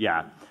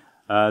yeah,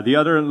 the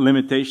other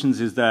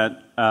limitations is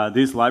that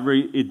this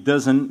library, it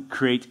doesn't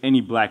create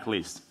any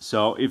blacklist.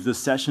 So if the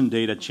session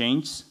data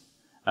changes,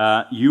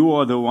 you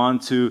are the one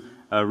to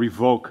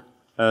revoke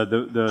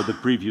the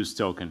previous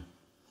token.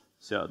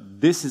 So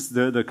this is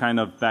the kind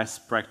of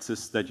best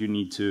practice that you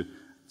need to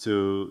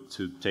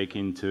take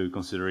into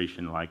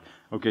consideration. Like,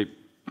 okay,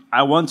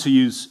 I want to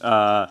use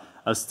a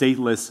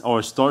stateless or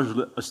a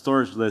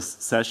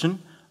storageless session,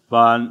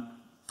 but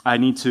I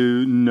need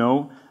to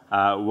know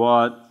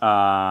what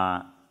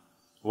I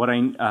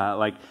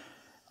like,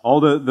 all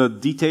the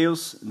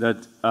details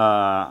that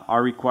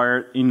are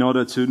required in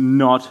order to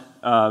not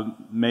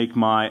make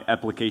my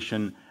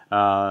application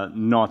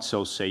not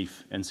so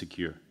safe and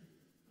secure,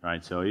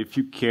 right? So if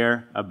you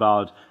care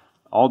about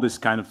all this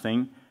kind of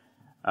things,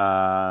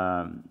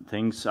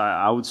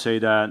 I would say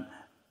that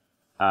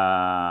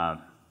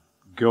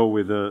go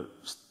with a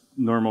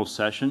normal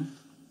session,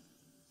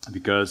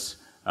 because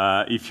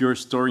if you're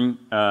storing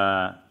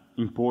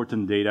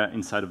important data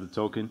inside of the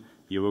token,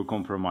 you will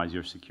compromise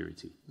your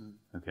security.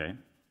 Okay?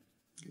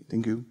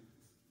 Thank you.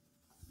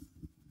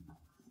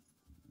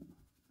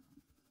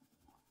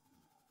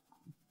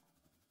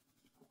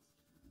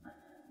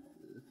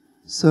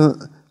 So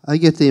I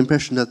get the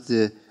impression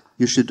that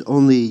you should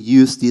only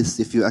use this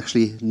if you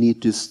actually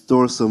need to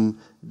store some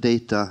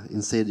data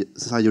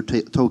inside your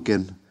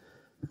token,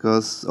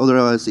 because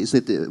otherwise is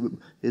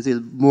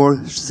it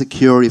more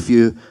secure if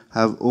you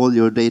have all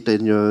your data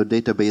in your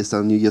database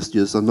and you just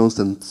use a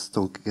nonsense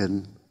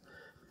token,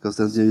 because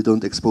then you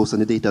don't expose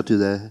any data to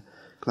the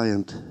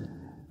client?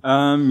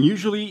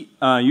 Usually,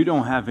 you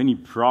don't have any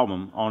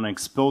problem on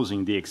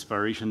exposing the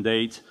expiration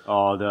date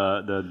or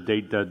the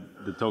date that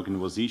the token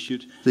was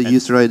issued. The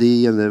user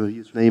ID and the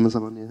username and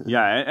so on. Yeah.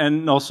 Yeah,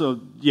 and also,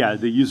 yeah,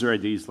 the user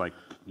ID is like,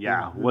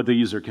 what the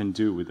user can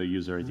do with the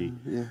user ID.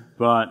 Yeah.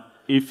 But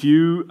if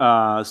you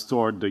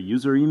store the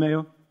user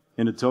email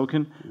in the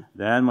token,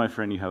 then, my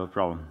friend, you have a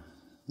problem.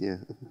 Yeah.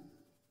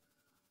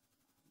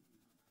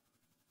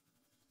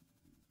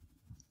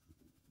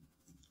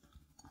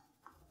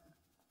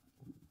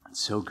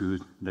 So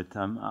good that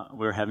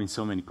we're having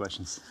so many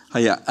questions.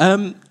 Hiya.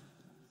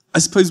 I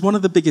suppose one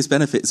of the biggest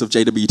benefits of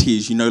JWT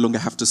is you no longer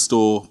have to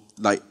store,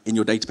 like, in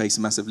your database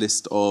a massive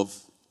list of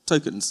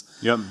tokens.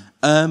 Yep.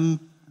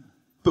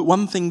 But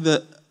one thing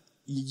that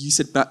you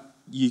said that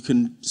you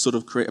can sort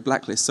of create a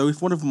blacklist. So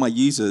if one of my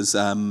users,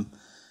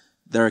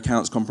 their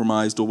account's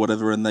compromised or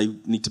whatever, and they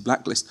need to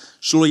blacklist,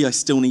 surely I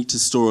still need to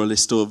store a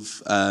list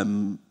of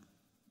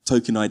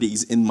token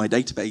IDs in my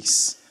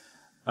database.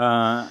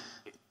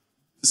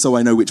 So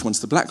I know which one's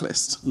to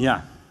blacklist.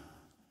 Yeah.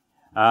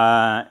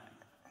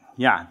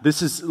 Yeah,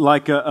 this is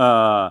like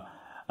a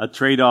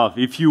trade-off.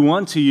 If you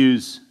want to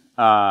use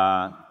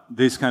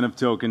this kind of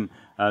token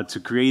to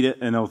create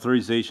an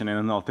authorization and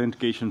an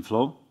authentication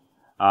flow,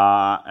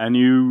 and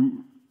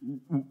you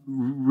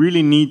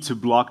really need to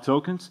block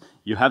tokens,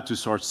 you have to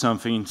store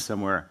something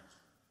somewhere.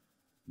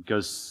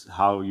 Because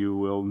how you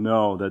will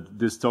know that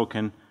this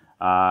token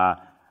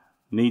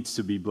needs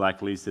to be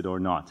blacklisted or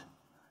not.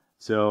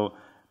 So,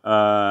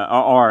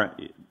 or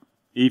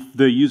if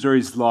the user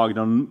is logged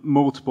on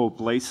multiple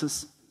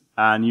places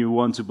and you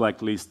want to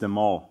blacklist them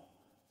all,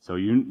 so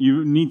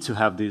you need to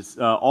have this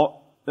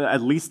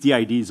at least the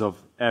IDs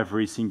of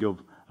every single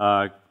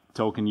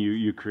token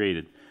you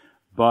created.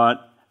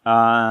 But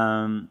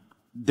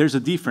there's a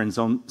difference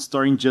on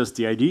storing just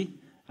the ID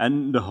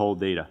and the whole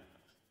data.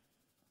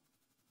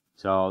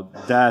 So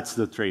that's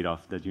the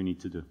trade-off that you need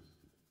to do.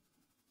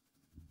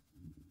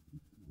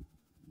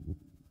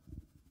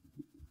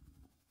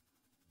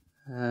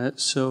 I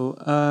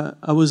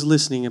was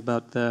listening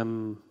about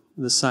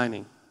the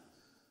signing.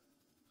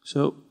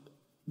 So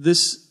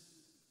this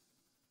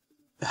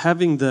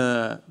having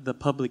the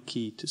public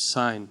key to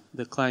sign,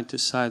 the client to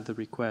sign the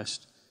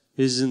request,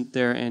 isn't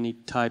there any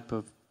type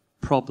of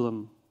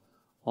problem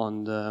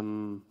on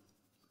the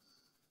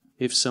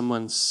if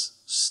someone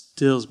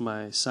steals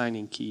my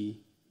signing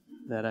key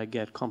that I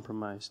get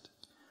compromised?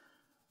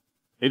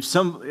 If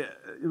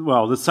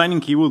well, the signing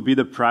key will be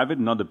the private,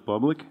 not the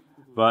public.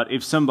 But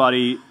if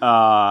somebody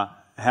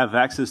have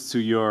access to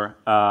your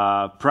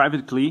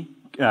private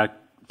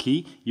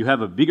key, you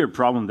have a bigger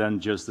problem than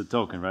just the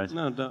token, right?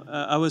 No,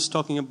 I was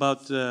talking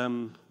about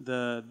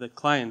the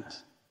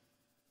client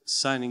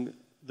signing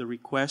the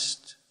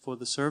request for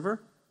the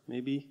server.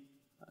 Maybe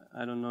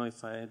I don't know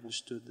if I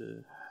understood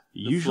the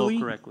flow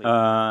correctly.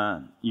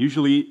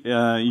 Usually,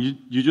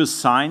 you just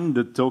sign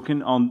the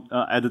token on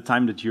at the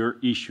time that you're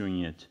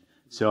issuing it.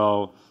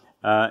 So.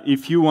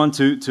 If you want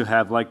to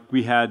have, like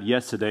we had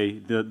yesterday,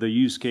 the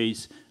use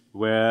case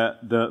where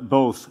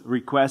both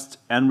request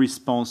and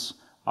response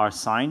are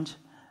signed,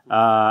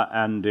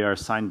 and they are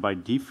signed by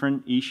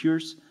different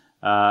issuers,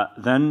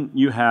 then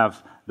you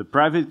have the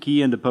private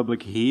key and the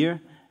public key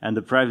here, and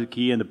the private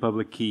key and the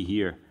public key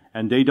here,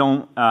 and they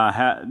don't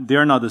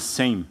they're not the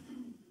same.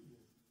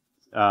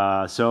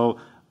 So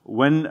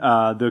when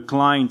the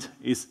client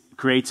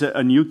creates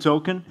a new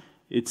token,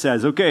 it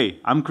says, okay,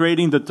 I'm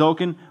creating the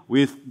token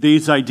with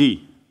this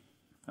ID,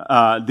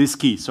 this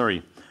key,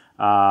 sorry.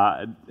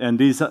 And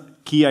this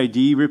key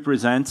ID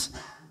represents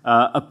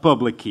a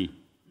public key.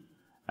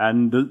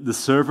 And the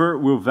server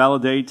will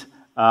validate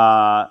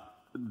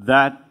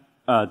that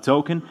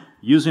token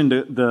using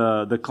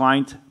the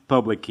client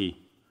public key.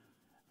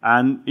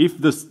 And if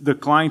the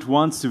client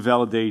wants to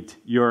validate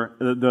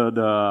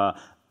the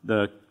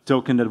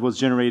token that was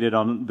generated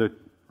on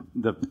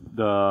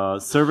the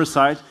server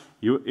side,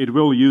 it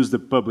will use the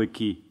public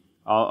key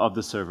of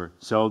the server.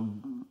 So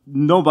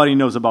nobody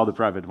knows about the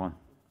private one.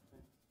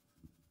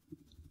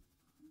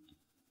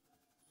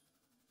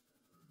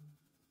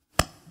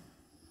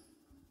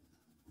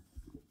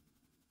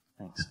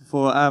 Thanks.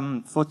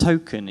 For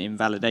token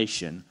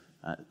invalidation,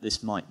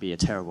 this might be a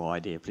terrible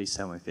idea. Please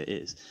tell me if it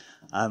is.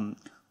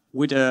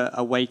 Would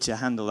a way to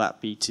handle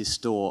that be to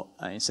store,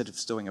 instead of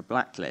storing a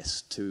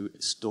blacklist, to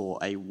store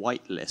a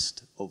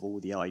whitelist of all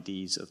the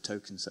IDs of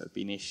tokens that have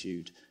been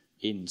issued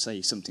in,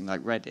 say, something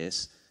like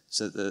Redis,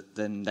 so that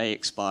then they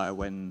expire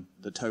when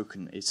the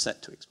token is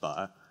set to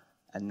expire,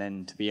 and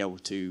then to be able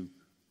to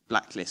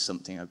blacklist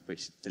something, I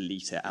would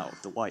delete it out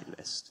of the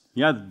whitelist.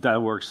 Yeah,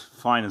 that works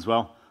fine as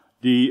well.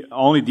 The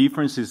only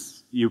difference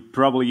is you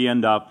probably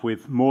end up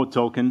with more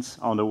tokens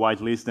on the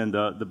whitelist than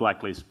the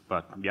blacklist.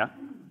 But yeah,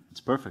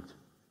 it's perfect.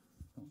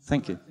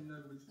 Thank you.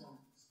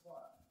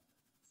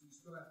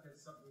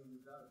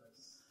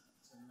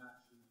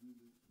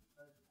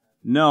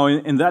 No,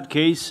 in that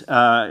case,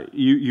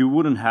 you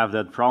wouldn't have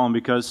that problem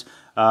because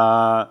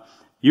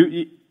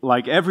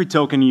like every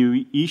token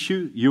you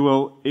issue,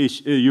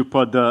 you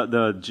put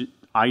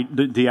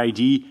the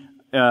ID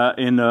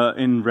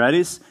in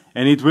Redis,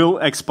 and it will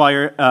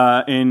expire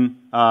in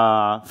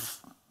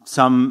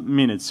some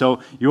minutes.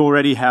 So you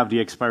already have the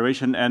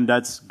expiration, and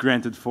that's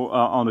granted for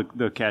on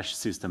the cache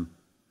system.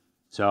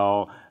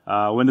 So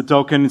when the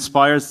token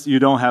expires, you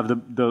don't have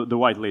the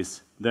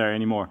whitelist there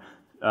anymore.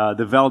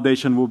 The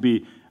validation will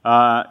be,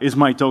 is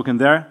my token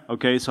there?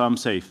 Okay, so I'm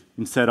safe.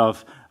 Instead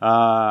of,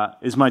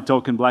 is my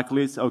token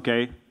blacklist?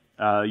 Okay,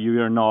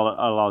 you are not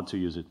allowed to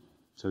use it.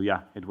 So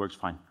yeah, it works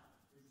fine.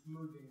 It's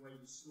moving where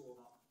you store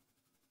that.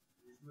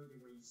 It's moving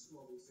where you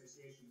store the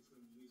association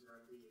between the user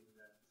ID and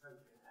the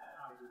token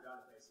out of your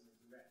database and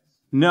into Redis.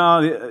 No,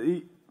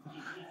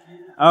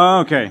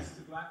 oh, okay. To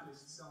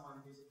blacklist someone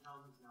whose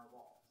account is now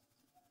locked.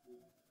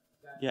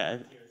 Yeah.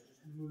 It's just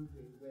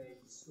moving where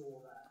you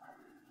store that.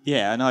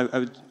 Yeah, and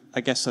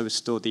I guess I would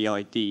store the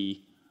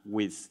ID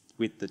with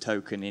the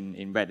token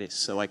in Redis,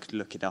 so I could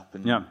look it up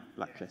and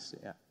blacklist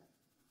it. Yeah.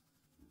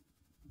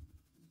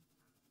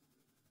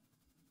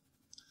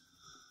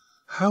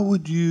 How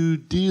would you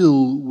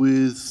deal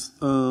with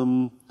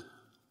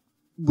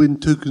when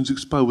tokens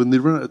expire, when they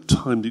run out of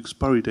time, the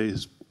expiry date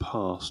has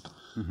passed?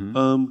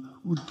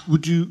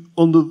 Would you,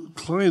 on the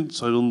client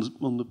side, on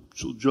the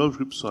sort of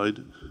JavaScript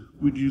side,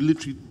 would you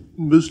literally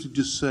mostly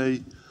just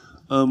say,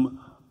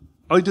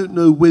 I don't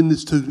know when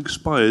this token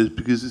expires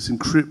because it's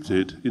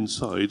encrypted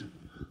inside,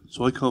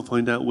 so I can't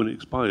find out when it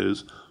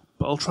expires,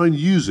 but I'll try and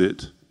use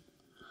it,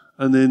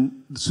 and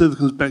then the server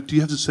comes back. Do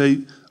you have to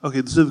say, okay,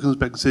 the server comes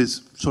back and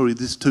says, sorry,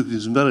 this token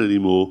isn't valid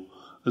anymore,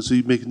 and so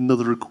you make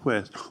another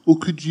request? Or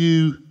could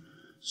you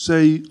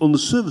say on the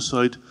server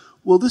side,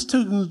 well, this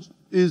token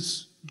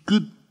is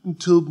good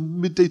until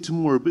midday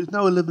tomorrow, but it's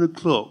now 11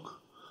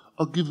 o'clock.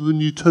 I'll give them a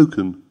new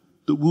token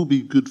that will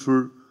be good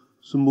for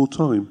some more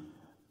time.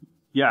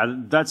 Yeah,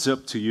 that's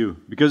up to you,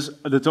 because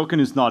the token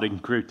is not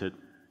encrypted,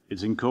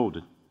 it's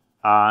encoded.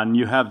 And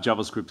you have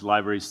JavaScript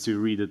libraries to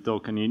read the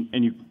token in,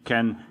 and you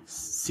can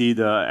see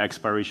the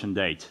expiration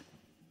date.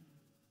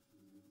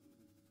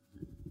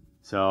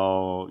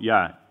 So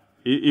yeah,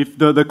 if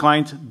the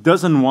client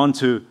doesn't want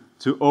to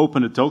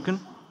open the token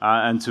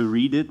and to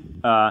read it,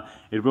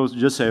 it will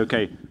just say,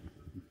 okay,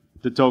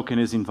 the token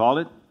is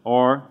invalid,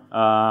 or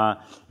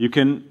you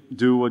can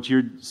do what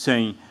you're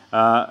saying.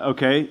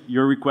 Okay,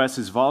 your request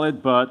is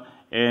valid, but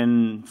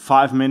in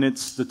 5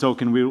 minutes the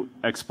token will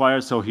expire,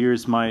 so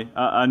here's my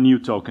a new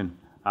token.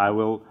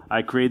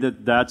 I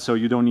created that, so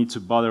you don't need to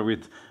bother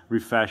with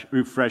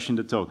refreshing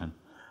the token.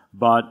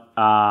 But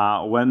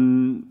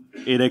when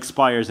it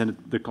expires and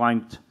the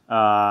client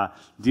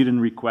didn't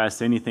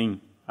request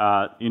anything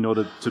in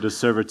order to the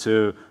server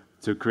to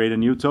create a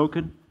new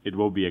token, it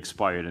will be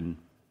expired, and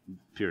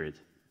period.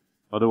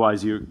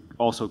 Otherwise, you're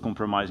also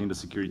compromising the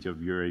security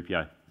of your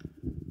API.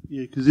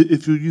 Yeah, because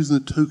if you're using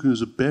the token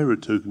as a bearer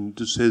token, it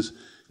just says,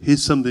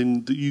 here's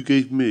something that you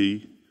gave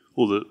me,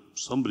 or that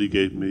somebody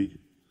gave me,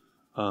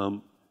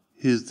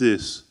 here's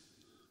this.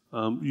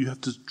 You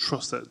have to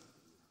trust that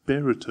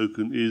bearer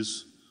token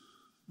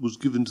was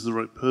given to the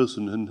right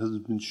person and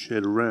hasn't been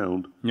shared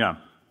around. Yeah.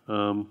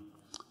 So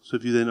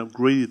if you then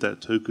upgraded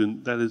that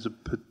token, that is a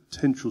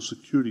potential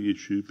security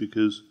issue,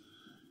 because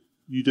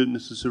you don't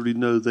necessarily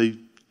know they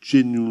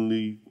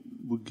genuinely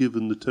were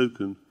given the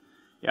token.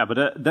 Yeah,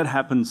 but that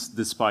happens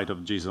despite of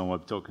Json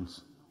Web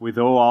Tokens. With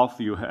OAuth,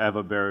 you have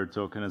a bearer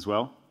token as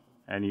well,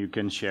 and you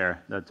can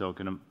share that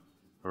token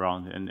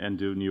around and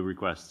do new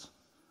requests.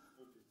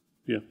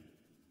 Yeah.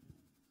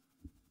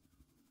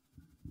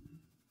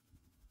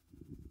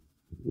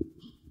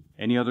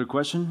 Any other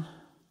question?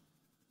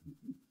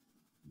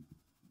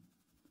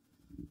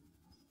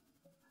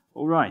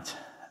 All right.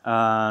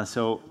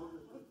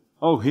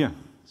 Here.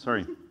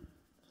 Sorry.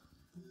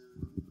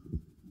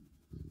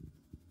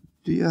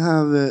 Do you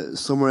have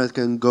somewhere I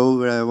can go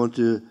where I want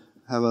to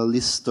have a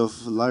list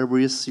of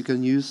libraries you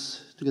can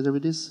use together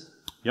with this?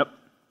 Yep.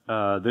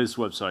 This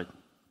website.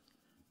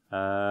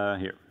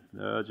 Here.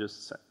 Just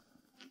a sec.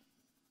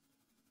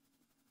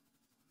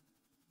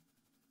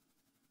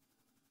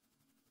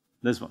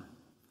 This one.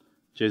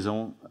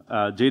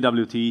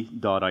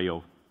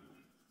 JWT.io.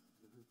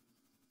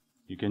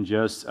 You can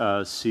just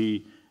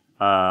see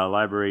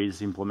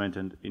libraries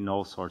implemented in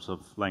all sorts of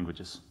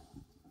languages.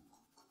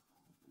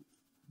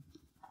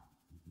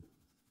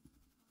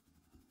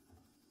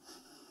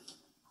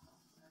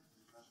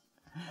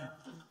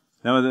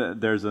 Now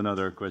there's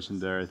another question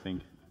there, I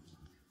think.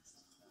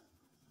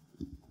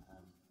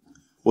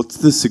 What's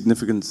the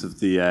significance of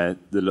the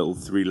little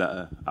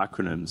three-letter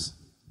acronyms?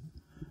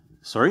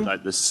 Sorry?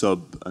 Like the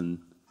sub and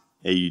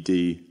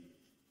AUD,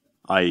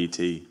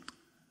 IET.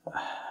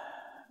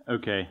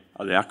 Okay.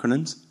 Are they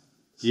acronyms?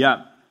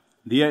 Yeah.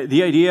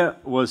 The idea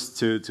was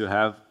to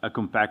have a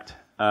compact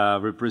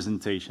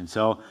representation.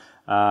 So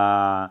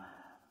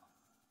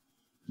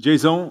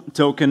JSON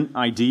token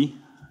ID,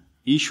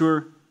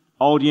 issuer,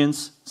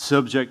 audience,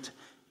 subject,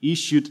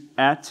 issued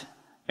at,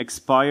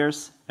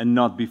 expires, and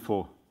not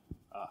before.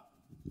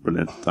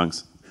 Brilliant,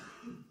 thanks.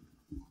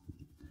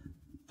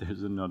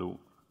 There's another one.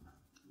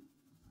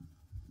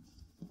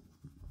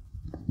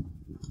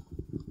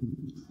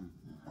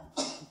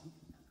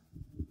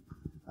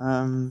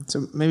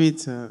 So maybe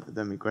it's a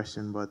dummy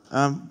question, but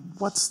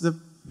what's the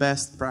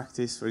best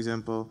practice? For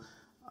example,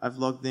 I've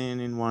logged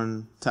in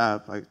one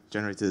tab, I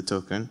generated a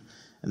token,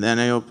 and then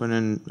I open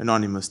an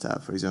anonymous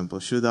tab, for example.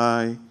 Should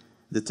I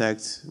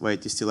detect,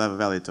 wait, you still have a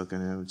valid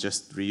token and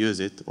just reuse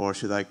it, or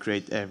should I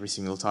create every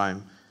single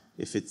time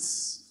if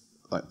it's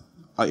like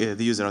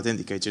the user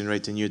authenticate,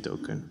 generate a new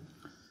token?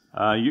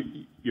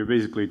 You're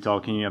basically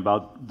talking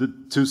about the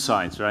two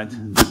sides, right?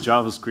 The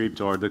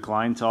JavaScript or the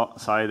client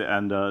side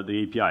and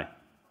the API.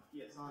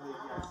 Yes, on the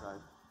API side.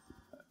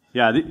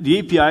 Yeah, the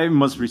API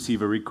must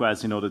receive a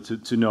request in order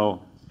to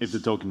know if the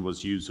token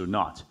was used or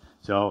not.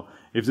 So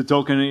if the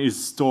token is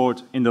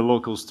stored in the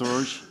local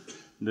storage,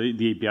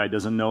 the API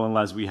doesn't know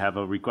unless we have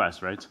a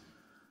request, right?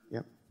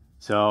 Yep.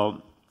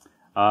 So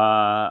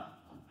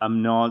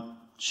I'm not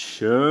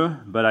sure,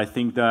 but I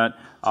think that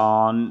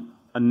on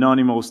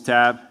anonymous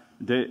tab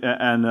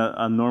and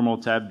a normal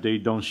tab, they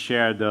don't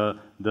share the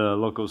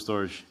local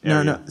storage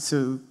area. No.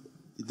 So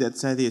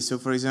that's the idea. So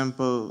for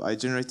example, I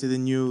generated a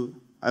new.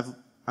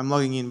 I'm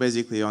logging in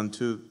basically on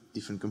two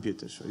different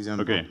computers. For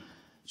example, okay.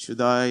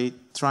 Should I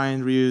try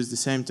and reuse the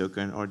same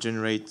token or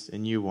generate a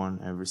new one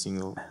every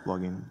single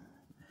login?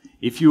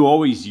 If you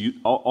always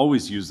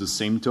use the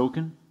same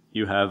token,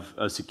 you have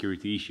a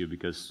security issue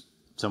because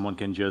someone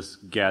can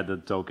just get the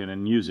token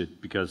and use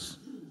it because,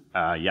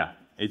 yeah,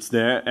 it's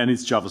there and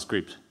it's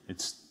JavaScript.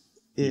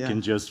 You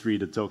can just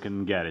read the token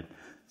and get it.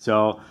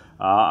 So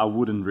I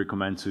wouldn't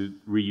recommend to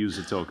reuse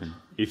the token.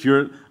 If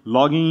you're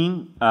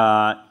logging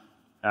in,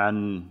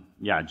 and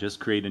yeah, just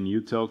create a new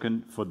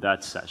token for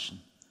that session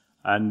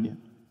and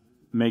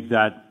make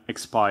that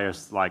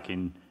expires like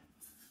in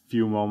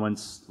few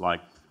moments,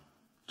 like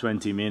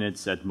 20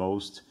 minutes at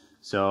most.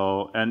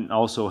 So, and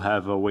also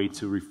have a way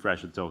to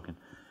refresh the token.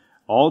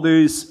 All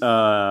these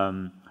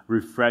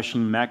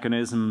refreshing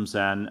mechanisms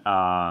and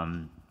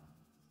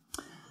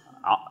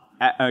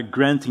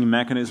granting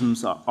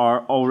mechanisms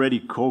are already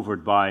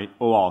covered by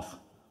OAuth.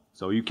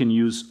 So you can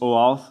use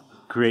OAuth,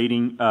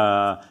 creating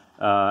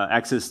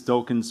access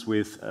tokens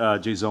with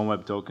JSON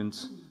Web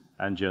Tokens,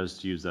 and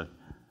just use that.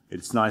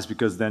 It's nice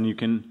because then you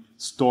can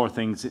store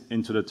things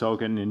into the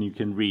token and you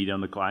can read on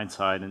the client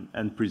side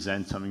and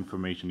present some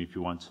information if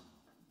you want.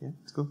 Yeah,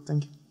 it's cool.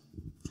 Thank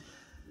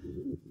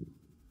you.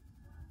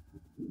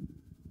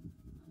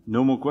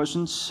 No more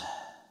questions?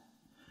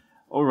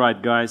 All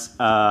right, guys.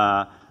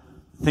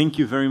 Thank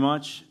you very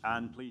much,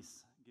 and please.